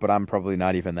favorite, but I'm probably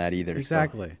not even that either. so.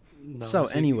 Exactly. No, So,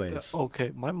 Ziggy- anyways.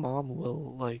 okay, my mom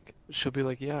will she'll be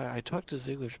like, "Yeah, I talked to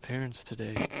Ziggler's parents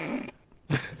today."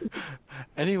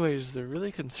 Anyways, they're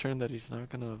really concerned that he's not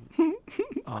gonna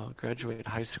graduate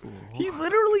high school. He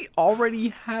literally already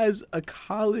has a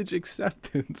college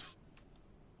acceptance.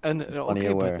 And Funny okay,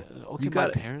 aware. but okay, You my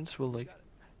gotta- parents will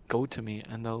go to me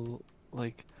and they'll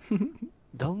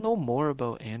they'll know more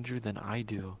about Andrew than I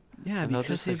do. Yeah, And they'll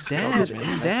because just, his like, dad, tell his his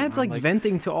parents, dad's and I'm like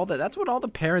venting to all that. That's what all the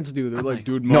parents do. They're I'm like, like,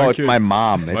 "Dude, No, my it's kid, my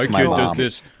mom. It's my kid mom. does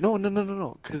this." No,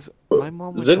 because my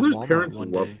mom went to Ziggler's Walmart parents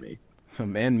one love day. me.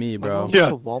 And me, My bro. mom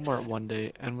Yeah. went to Walmart one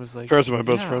day and was like, Parents are my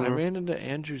best "Yeah, friends, I bro." ran into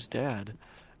Andrew's dad,"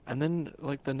 and then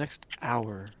the next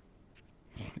hour,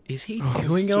 Is he It's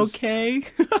doing just- okay?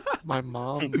 my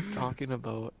mom talking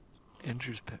about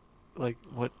Andrew's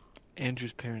what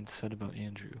Andrew's parents said about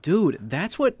Andrew. Dude,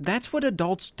 that's what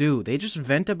adults do. They just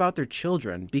vent about their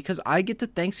children because I get to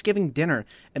Thanksgiving dinner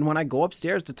and when I go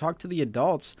upstairs to talk to the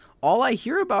adults, all I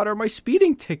hear about are my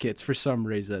speeding tickets for some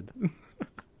reason.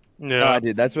 Yeah. Nah,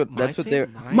 dude, that's what they.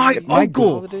 My uncle,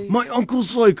 holidays- my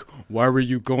uncle's like, "Why were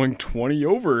you going 20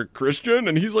 over, Christian?"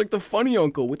 And he's like the funny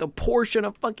uncle with a Porsche and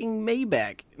a fucking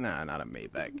Maybach. Nah, not a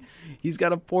Maybach. He's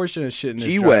got a Porsche and shit in his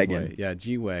G-Wagon. driveway. Yeah,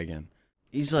 G-Wagon.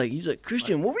 He's like,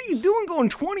 Christian, what were you doing going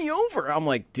 20 over? I'm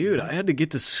like, dude, I had to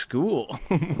get to school.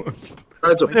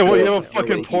 Hey, what, you have a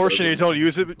fucking Porsche and you don't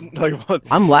use it? Like, what?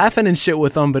 I'm laughing and shit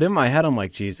with him, but in my head, I'm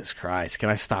like, Jesus Christ, can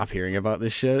I stop hearing about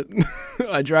this shit?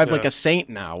 I drive like Yeah. a saint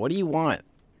now. What do you want?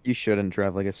 You shouldn't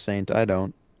drive like a saint. I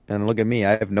don't. And look at me.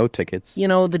 I have no tickets. You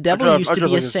know, the devil drive- used I to drive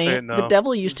be a like a saint. saint The now.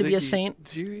 devil used to be a Ziggy, saint.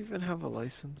 Do you even have a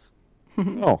license?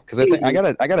 No, because I think I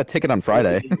got a ticket on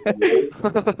Friday.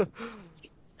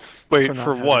 Wait, not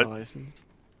for having what? a license?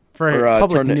 For For,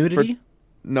 public turn it- for- nudity?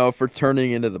 No, for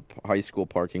turning into the high school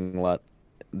parking lot,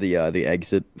 the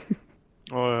exit.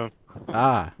 Oh, yeah.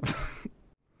 Ah.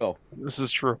 This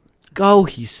is true. Go,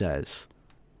 he says.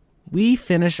 We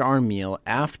finish our meal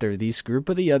after these group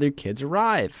of the other kids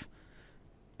arrive.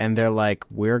 And they're like,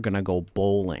 we're going to go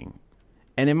bowling.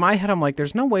 And in my head, I'm like,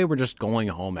 there's no way we're just going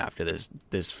home after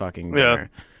this fucking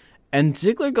dinner. And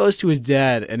Ziggler goes to his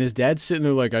dad, and his dad's sitting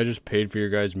there like, I just paid for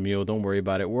your guys' meal. Don't worry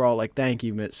about it. We're all like, thank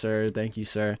you, sir. Thank you,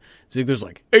 sir. Ziggler's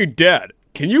like, hey, Dad,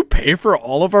 can you pay for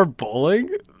all of our bowling?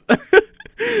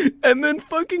 And then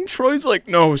fucking Troy's like,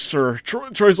 no, sir.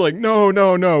 Troy's like,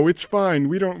 no, it's fine.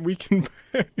 We can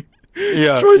pay.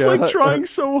 Troy's like trying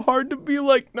so hard to be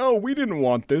like, no, we didn't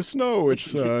want this. No,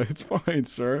 it's fine,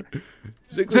 sir.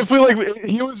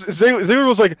 Ziggler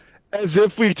was like, as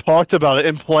if we talked about it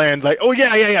and planned, like, oh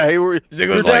yeah. Your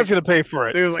dad's gonna pay for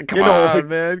it. He was like, come on,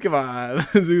 man, come on.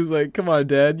 He was like, come on,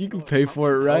 Dad, you can pay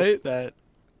for it, right? That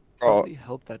probably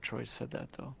helped that Troy said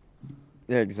that though.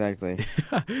 Yeah, exactly.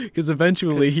 Because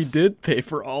eventually he did pay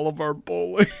for all of our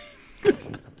bowling.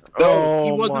 No,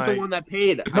 he wasn't the one that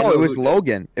paid. No, it was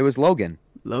Logan. It was Logan.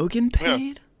 Logan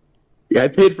paid? Yeah, I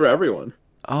paid for everyone.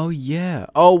 Oh, yeah.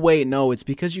 Oh, wait, no, it's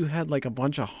because you had like a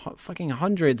bunch of fucking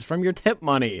hundreds from your tip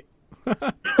money.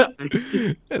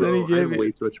 And then he gave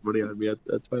way too much money on me.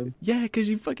 That's fine. Yeah, because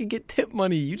you fucking get tip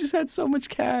money. You just had so much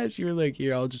cash. You were like,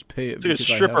 here, I'll just pay it. Dude, a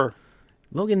stripper.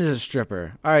 Logan is a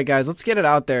stripper. All right, guys, let's get it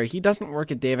out there. He doesn't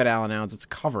work at David Allen Allen's. It's a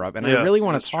cover-up, and I really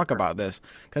want to talk about this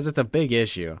because it's a big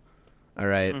issue. All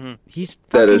right? He's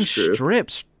fucking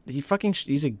strips.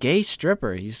 He's a gay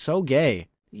stripper. He's so gay.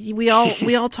 We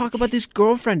all talk about this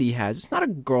girlfriend he has. It's not a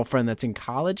girlfriend that's in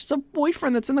college. It's a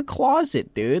boyfriend that's in the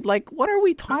closet, dude. Like, what are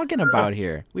we talking about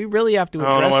here? We really have to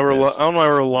address this. I don't know why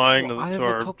we're lying to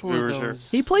our viewers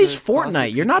here. He plays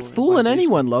Fortnite. You're not fooling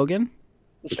anyone, Logan.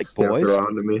 Like boys.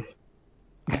 Around me.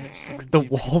 The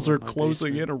walls are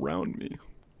closing in around me.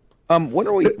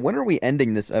 When are we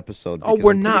ending this episode? Oh,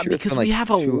 we're not because we have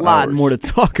a lot more to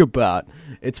talk about.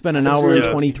 It's been an hour and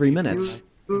 23 minutes.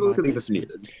 Well,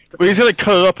 he's gonna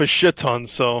cut it up a shit ton,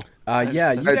 so.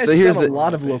 Yeah, you guys said a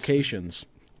lot of locations.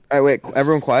 All right, wait,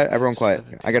 everyone quiet.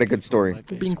 I got a good story.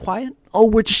 Being quiet? Oh,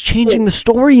 we're just changing the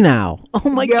story now. Oh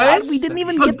my god, we didn't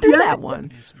even get through that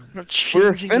one.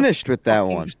 We're finished with that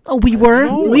one. Oh, we were?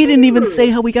 No. We didn't even say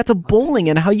how we got to bowling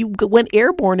and how you went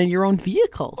airborne in your own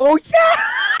vehicle. Oh, yeah!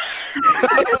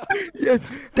 Yes.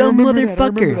 Dumb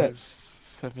motherfucker. I have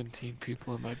 17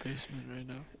 people in my basement right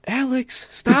now. Alex,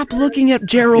 stop looking at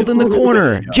Gerald in the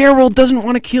corner. Gerald doesn't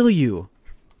want to kill you.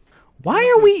 Why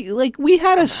are we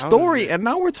had a story and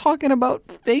now we're talking about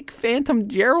fake phantom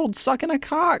Gerald sucking a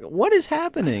cock. What is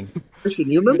happening? Christian,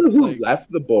 you remember who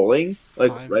left the bowling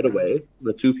right away?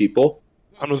 The two people.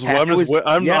 I'm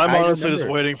honestly just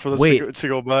waiting for this to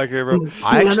go back here, bro.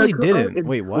 I actually didn't.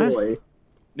 Wait, what?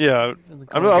 Yeah,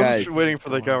 I was just waiting for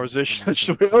the conversation. I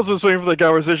was just waiting for the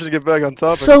conversation to get back on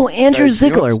topic. So, Andrew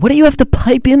Ziegler, what do you have to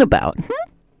pipe in about?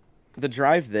 The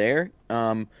drive there.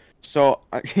 So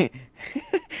I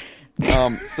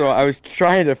was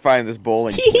trying to find this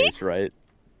bowling place, right?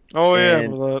 Oh, yeah.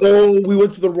 We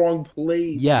went to the wrong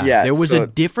place. Yeah, there was a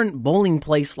different bowling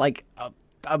place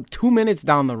 2 minutes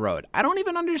down the road. I don't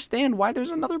even understand why there's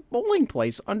another bowling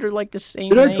place under the same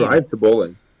name. Did I drive to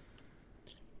bowling?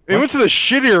 We went to the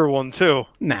shittier one, too.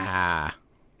 Nah.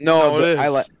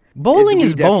 No, bowling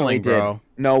is bowling, bro.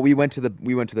 No, we went to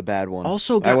the bad one.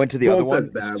 Also, I went to the other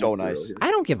one. It's so nice.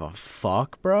 I don't give a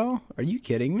fuck, bro. Are you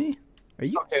kidding me? Are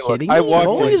you kidding me?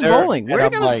 Bowling is bowling. We're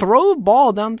gonna throw the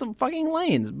ball down some fucking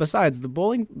lanes. Besides, the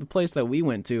place that we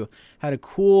went to had a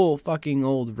cool fucking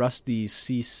old rusty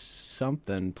C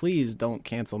something. Please don't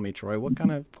cancel me, Troy. What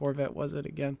kind of Corvette was it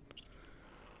again?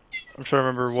 I'm trying to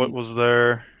remember what was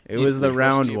there. It was the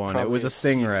round one. It was a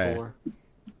Stingray.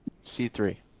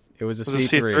 C3. It was a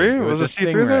C3. It was a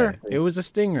Stingray. It was a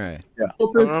Stingray. Yeah. I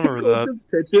remember that.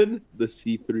 The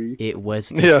C3. It was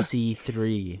the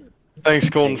C3. Thanks,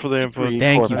 Colton, for the input.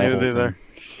 Thank you, Colton.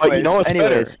 But you know what's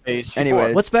better?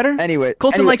 Anyways. What's better? Anyway.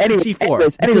 Colton likes the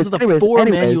C4 because of the 4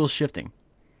 manual shifting.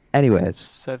 Anyways.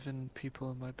 7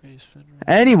 people in my basement.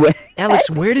 Anyway. Alex,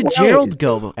 where did Gerald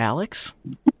go, Alex?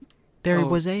 There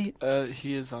was 8.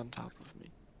 He is on top of me.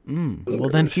 Well,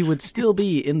 then he would still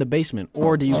be in the basement,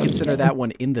 or do you consider that one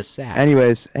in the sack?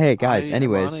 Hey guys. I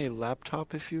am on a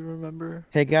laptop, if you remember.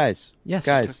 Hey guys. Yes.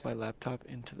 I took my laptop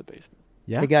into the basement.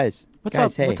 Yeah. Hey guys. What's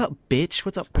guys, up? Hey. What's up, bitch?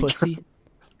 What's up, pussy?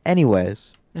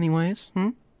 Anyways.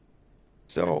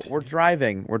 So we're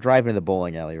driving to the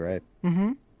bowling alley, right?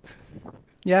 Mm-hmm.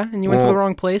 Yeah, and you went to the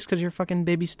wrong place because you're fucking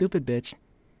baby stupid, bitch.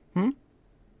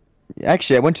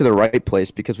 Actually, I went to the right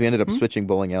place because we ended up switching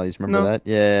bowling alleys. Remember that?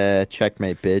 Yeah,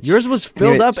 checkmate, bitch. Yours was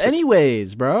filled up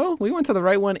anyways, bro. We went to the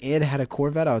right one. It had a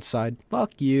Corvette outside.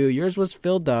 Fuck you. Yours was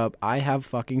filled up. I have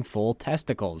fucking full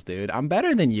testicles, dude. I'm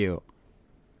better than you.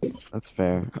 That's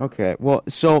fair. Okay. Well,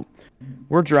 so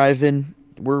we're driving.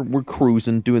 we're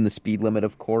cruising, doing the speed limit,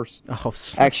 of course. Oh,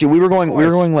 actually, we were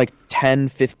going like 10,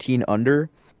 15 under,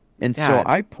 and so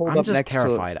I pulled up next to. I'm just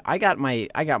terrified. I got my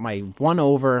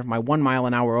 1 mile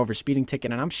an hour over speeding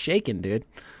ticket, and I'm shaking, dude.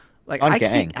 Like I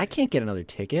can't get another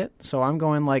ticket, so I'm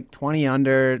going like 20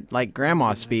 under, like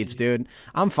grandma speeds, dude.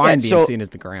 I'm fine being seen as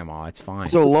the grandma. It's fine.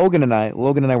 So Logan and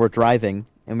I were driving,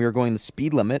 and we were going the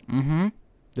speed limit. Mm-hmm.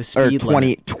 The speed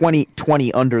limit.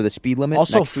 20 under the speed limit.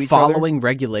 Also following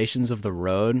regulations of the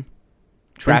road,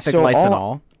 traffic lights and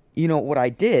all. You know, what I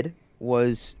did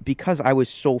was, because I was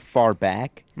so far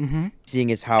back,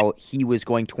 seeing as how he was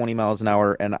going 20 miles an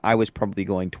hour and I was probably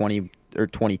going 20 or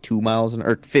 22 miles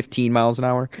or 15 miles an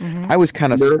hour, I was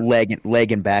kind of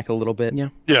lagging back a little bit. Yeah.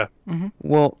 Yeah. Mm-hmm.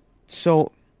 Well,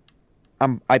 so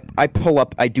I pull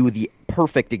up, I do the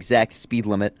perfect exact speed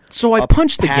limit. So I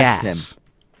punch the gas. Him.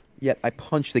 Yet I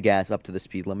punch the gas up to the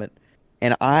speed limit,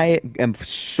 and I am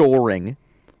soaring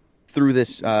through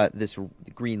this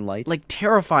green light. Like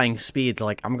terrifying speeds.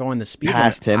 Like I'm going the speed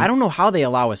past limit. him. I don't know how they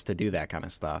allow us to do that kind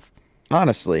of stuff.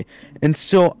 Honestly. And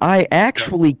so I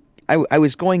actually, I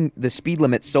was going the speed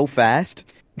limit so fast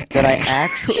that I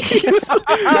actually...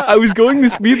 I was going the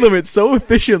speed limit so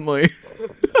efficiently.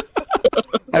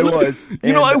 I was.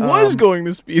 I was going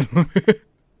the speed limit.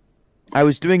 I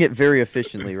was doing it very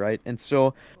efficiently, right? And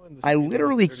so I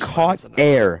literally caught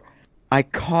air. I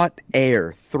caught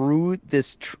air through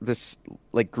this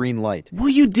like green light. Well,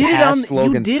 you did it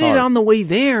on the way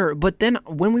there, but then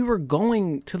when we were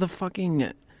going to the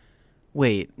fucking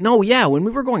when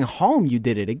we were going home, you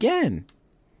did it again.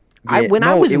 Yeah,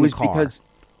 I was in the car.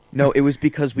 It was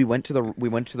because we went to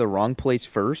the wrong place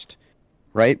first.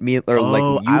 Right,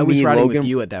 I was riding with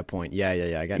you at that point. Yeah.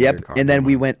 I got in your car. And then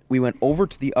we went over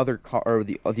to the other car or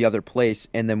the other place,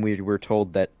 and then we were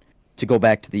told that to go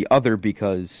back to the other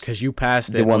because you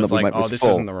passed it. And was like, this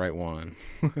isn't the right one.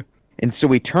 And so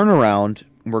we turn around.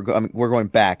 We're going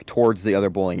back towards the other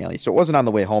bowling alley. So it wasn't on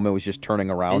the way home. It was just turning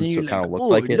around. So it kind of looked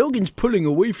like it. Logan's pulling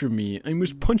away from me. I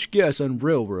must punch gas on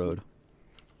railroad.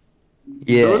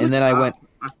 Yeah, and then I went.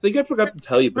 I think I forgot to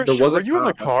tell you, but there was Were you in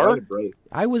the car?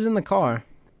 I was in the car.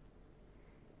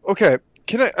 Okay,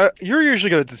 can I? You're usually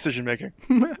good at decision making.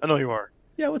 I know you are.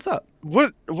 Yeah, what's up?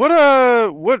 What? I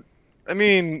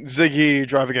mean, Ziggy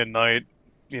driving at night.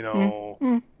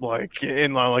 Like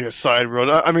in like a side road.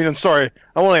 I mean, I'm sorry.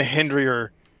 I want to hinder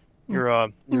your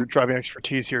driving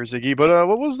expertise here, Ziggy. But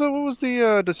what was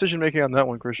the decision making on that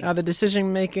one, Christian? The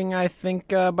decision making, I think,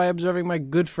 by observing my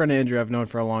good friend Andrew, I've known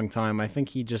for a long time. I think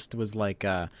he just was like,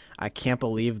 I can't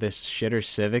believe this shitter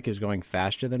Civic is going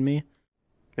faster than me.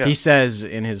 Yeah. He says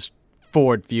in his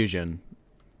Ford Fusion.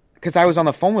 Because I was on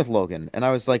the phone with Logan, and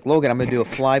I was like, Logan, I'm going to do a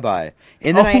flyby.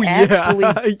 And then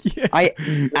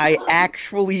I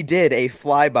actually did a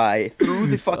flyby through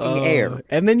the fucking air.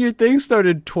 And then your thing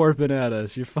started twerping at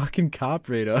us, your fucking cop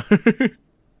radar.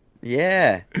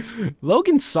 Yeah.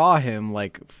 Logan saw him,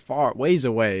 like, far ways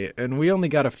away, and we only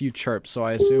got a few chirps, so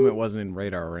I assume it wasn't in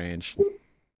radar range.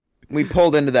 We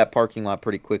pulled into that parking lot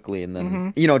pretty quickly, and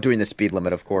then doing the speed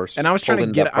limit, of course. And I was trying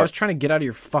to get out of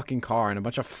your fucking car, and a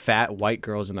bunch of fat white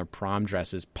girls in their prom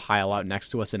dresses pile out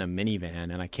next to us in a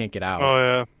minivan, and I can't get out.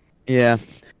 Oh yeah.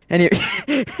 And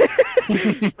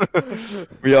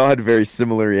we all had very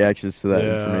similar reactions to that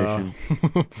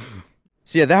information.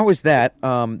 So yeah, that was that.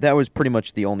 That was pretty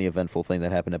much the only eventful thing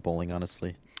that happened at bowling,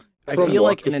 honestly. I feel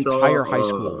like an entire high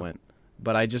school went,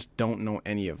 but I just don't know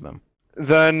any of them.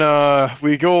 Then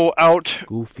we go out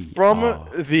from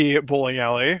the bowling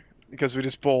alley because we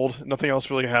just bowled. Nothing else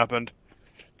really happened.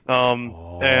 And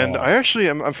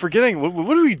I'm forgetting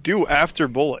what do we do after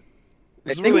bowling?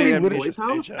 I feel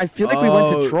like we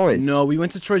went to Troy's. No, we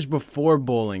went to Troy's before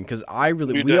bowling because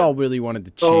we all really wanted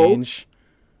to change.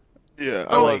 Yeah,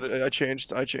 I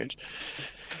changed.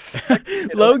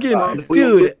 Logan,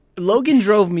 dude. Logan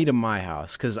drove me to my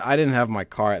house because I didn't have my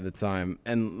car at the time,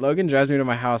 and Logan drives me to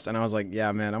my house, and I was like,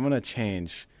 "Yeah, man, I'm gonna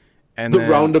change." And the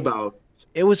roundabout.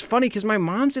 It was funny because my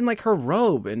mom's in like her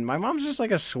robe, and my mom's just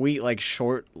like a sweet, like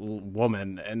short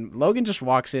woman, and Logan just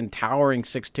walks in, towering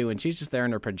 6'2", and she's just there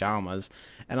in her pajamas,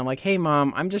 and I'm like, "Hey,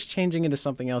 Mom, I'm just changing into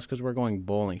something else because we're going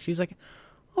bowling." She's like,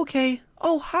 "Okay,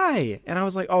 oh hi," and I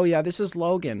was like, "Oh yeah, this is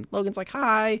Logan." Logan's like,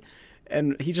 "Hi."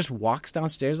 And he just walks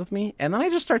downstairs with me, and then I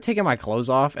just start taking my clothes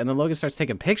off, and then Logan starts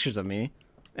taking pictures of me.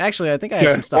 Actually, I think I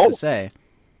have some stuff to say.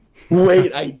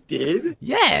 Wait, I did?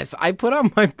 Yes, I put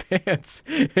on my pants,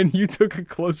 and you took a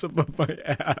close-up of my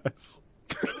ass.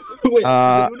 Wait,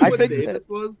 I think this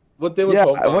was? What day was Yeah,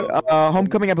 homecoming?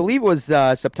 homecoming, I believe, was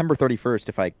September 31st,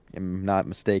 if I am not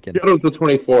mistaken. Yeah, it was the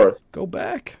 24th. Go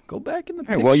back in the Hey,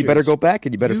 pictures. well, you better go back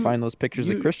and you better You- find those pictures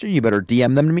you- of Christian. You better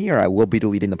DM them to me, or I will be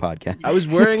deleting the podcast. I was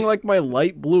wearing like my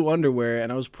light blue underwear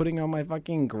and I was putting on my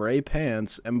fucking gray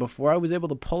pants, and before I was able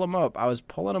to pull them up, I was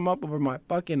pulling them up over my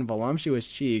fucking voluptuous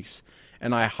cheeks,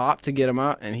 and I hopped to get him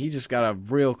out, and he just got a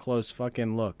real close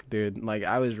fucking look, dude. Like,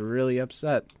 I was really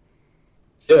upset.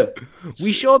 Yeah.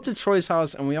 We show up to Troy's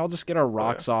house, and we all just get our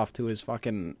rocks off to his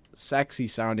fucking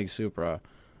sexy-sounding Supra.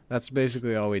 That's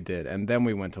basically all we did, and then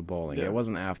we went to bowling. It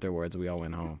wasn't afterwards. We all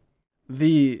went home.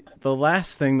 The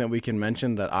last thing that we can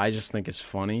mention that I just think is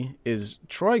funny is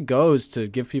Troy goes to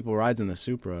give people rides in the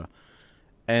Supra,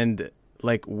 and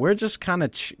like we're just kind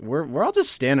of we're all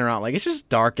just standing around. Like, it's just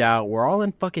dark out. We're all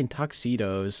in fucking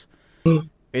tuxedos.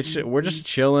 We're just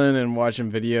chilling and watching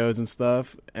videos and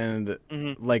stuff, and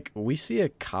like we see a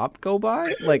cop go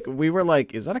by. Like, we were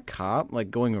like, "Is that a cop?"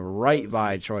 Like, going right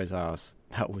by Troy's house.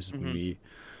 That was me.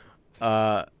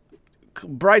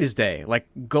 Bright as day, like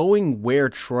going where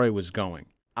Troy was going.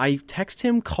 I text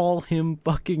him, call him,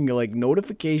 fucking like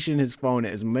notification his phone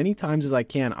as many times as I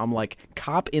can. I'm like,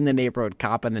 cop in the neighborhood,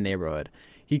 cop in the neighborhood.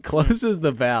 He closes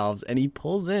the valves and he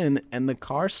pulls in, and the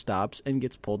car stops and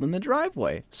gets pulled in the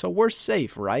driveway. So we're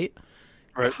safe, right?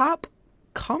 Cop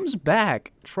comes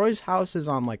back. Troy's house is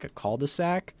on like a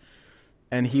cul-de-sac,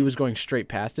 and he was going straight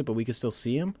past it, but we could still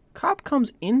see him. Cop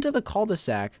comes into the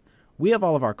cul-de-sac. We have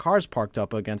all of our cars parked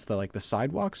up against the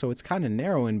sidewalk, so it's kind of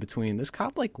narrow in between. This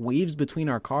cop like weaves between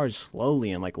our cars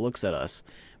slowly and like looks at us.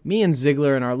 Me and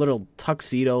Ziegler in our little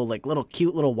tuxedo, like little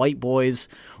cute little white boys,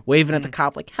 waving at the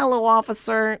cop like, "Hello,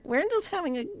 officer. We're just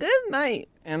having a good night."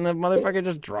 And the motherfucker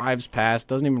just drives past,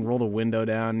 doesn't even roll the window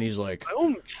down, and he's like, I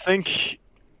don't think.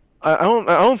 I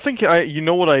don't think I. You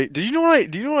know what I? Did you know what I?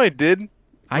 Do you know what I did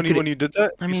when you did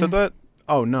that? You said that.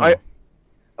 "Oh no."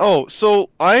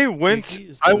 So I went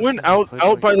out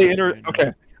by the inner. Right now.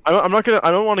 Okay, I'm not gonna.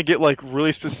 I don't want to get like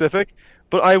really specific,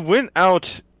 but I went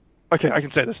out. Okay, I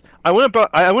can say this. I went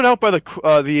out by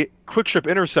the Quick Trip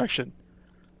intersection,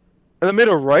 and then made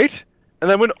a right,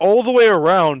 and then went all the way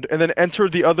around, and then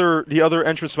entered the other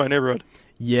entrance to my neighborhood.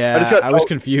 Yeah, I was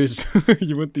confused.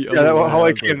 You went the other way. How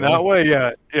I came that way.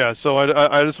 Yeah. So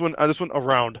I just went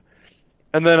around,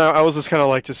 and then I was just kind of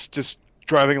like just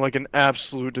driving like an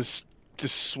absolute just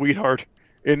sweetheart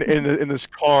in this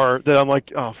car that I'm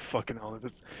like, oh fucking hell.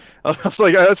 I was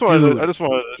like, I just wanted to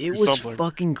It do was something.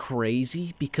 fucking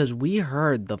crazy because we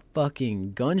heard the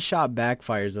fucking gunshot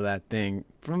backfires of that thing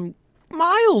from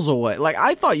miles away. Like,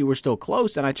 I thought you were still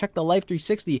close, and I checked the Life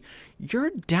 360. You're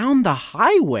down the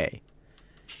highway.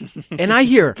 And I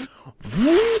hear,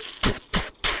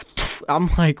 I'm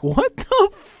like, what the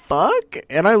fuck?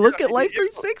 And I look at Life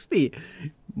 360,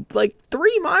 like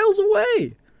 3 miles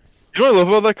away. You know what I love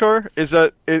about that car is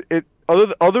that it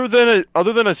other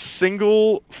than a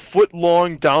single foot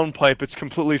long downpipe, it's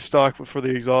completely stock for the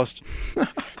exhaust.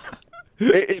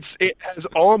 It has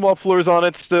all mufflers on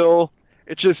it still.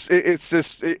 It's just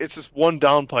one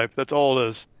downpipe. That's all it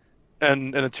is,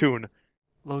 and a tune.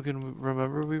 Logan,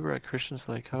 remember we were at Christian's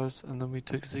lake house, and then we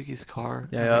took Ziggy's car.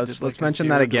 and Yeah, we let's did, like, a mention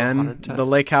 0 that to again. 100 The test.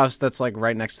 lake house that's like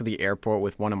right next to the airport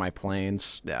with one of my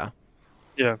planes. Yeah.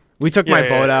 Yeah. We took my Yeah,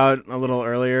 boat yeah. out a little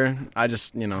earlier. I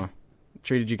just,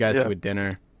 treated you guys Yeah. to a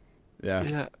dinner. Yeah.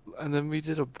 Yeah, and then we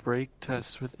did a brake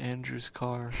test with Andrew's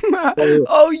car.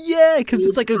 Oh yeah, because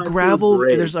it's like a gravel.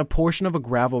 great. There's a portion of a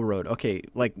gravel road. Okay,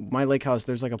 like my lake house,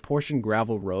 there's like a portion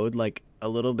gravel road, like a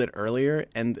little bit earlier,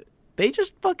 and they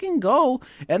just fucking go,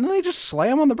 and then they just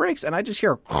slam on the brakes, and I just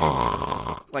hear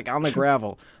like on the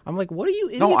gravel. I'm like, what are you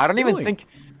idiots No, I don't even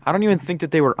doing? think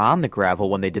that they were on the gravel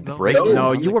when they did the No, break. no, No,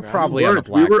 on you the were gravel. probably on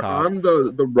the we were blacktop.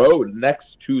 on the road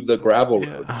next to the gravel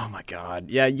Yeah. road. Oh my god,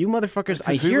 yeah, you motherfuckers!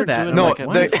 I 'Cause we hear were that. doing and No, I'm like like, at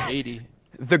what? least 80.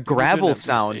 The gravel at least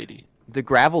sound. 80. The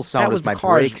gravel sound was was the my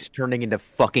cars- brakes turning into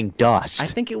fucking dust. I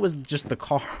think it was just the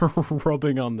car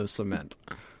rubbing on the cement.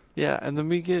 Yeah, and then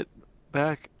we get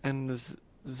back, and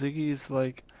Ziggy's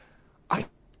like, I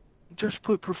just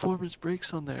put performance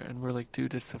brakes on there, and we're like,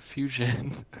 dude, it's a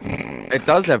Fusion. It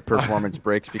does have performance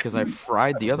brakes because I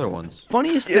fried the other ones.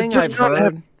 Funniest It thing just I've gotta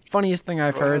heard. Funniest thing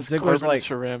I've Bro, heard. it's Ziggler's carbon like,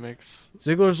 ceramics.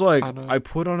 I know.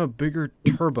 put on a bigger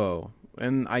turbo,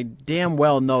 and I damn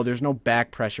well know there's no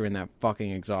back pressure in that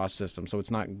fucking exhaust system, so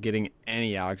it's not getting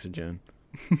any oxygen.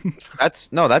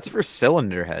 That's for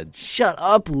cylinder heads. Shut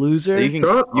up, loser! You can,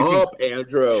 Shut you can- up,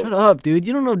 Andrew. Shut up, dude.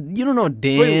 You don't know a We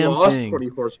damn lost thing. 20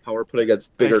 horsepower putting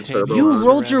against bigger Titanium. turbo. You Ceramic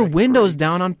rolled your windows brakes.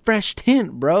 down on fresh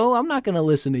tint, bro. I'm not gonna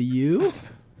listen to you.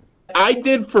 I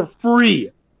did for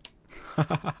free.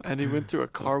 And he went through a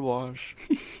car wash.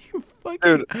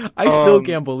 Dude, I still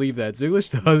can't believe that Ziggler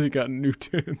still hasn't gotten a new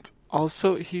tint.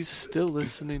 Also, he's still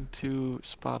listening to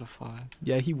Spotify.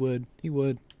 Yeah, he would. He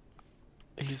would.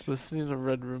 He's listening to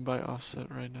Red Room by Offset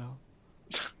right now.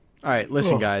 All right,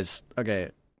 listen, guys. Okay,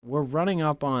 we're running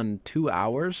up on 2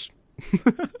 hours.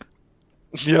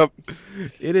 Yep.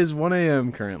 It is 1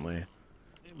 a.m. currently.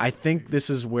 I think this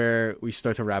is where we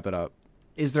start to wrap it up.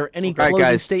 Is there any All right, closing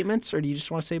guys. statements, or do you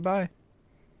just want to say bye?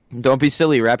 Don't be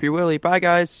silly. Wrap your willy. Bye,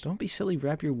 guys. Don't be silly.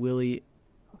 Wrap your willy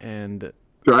and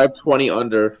Drive 20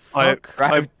 under. fuck.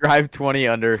 Drive 20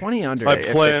 under. 20 under.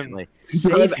 I plan- efficiently.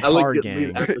 Safe car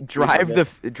Elegantly. gang.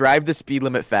 Drive the speed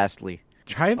limit fastly.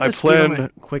 Drive the I speed planned-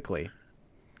 limit quickly.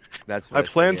 That's what I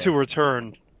plan say, to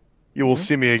return. You will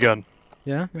see me again.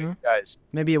 Yeah. Guys,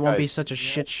 Maybe it won't be Guys. such a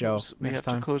shit show We next have to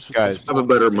time. close with Guys, this have a one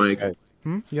better statement.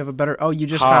 mic. You have a better. Oh, you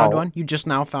just How? found one. You just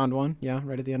now found one. Yeah,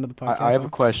 right at the end of the podcast. I have huh?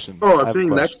 a question. Oh, I I'm have a saying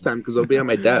question. next time because I'll be on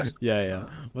my desk. Yeah.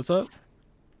 What's up?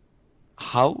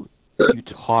 How do you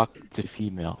talk to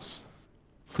females?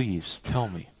 Please tell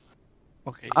me.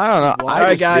 Okay. I don't know. Why- I All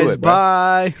right, just do guys. it, bro.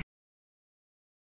 Bye.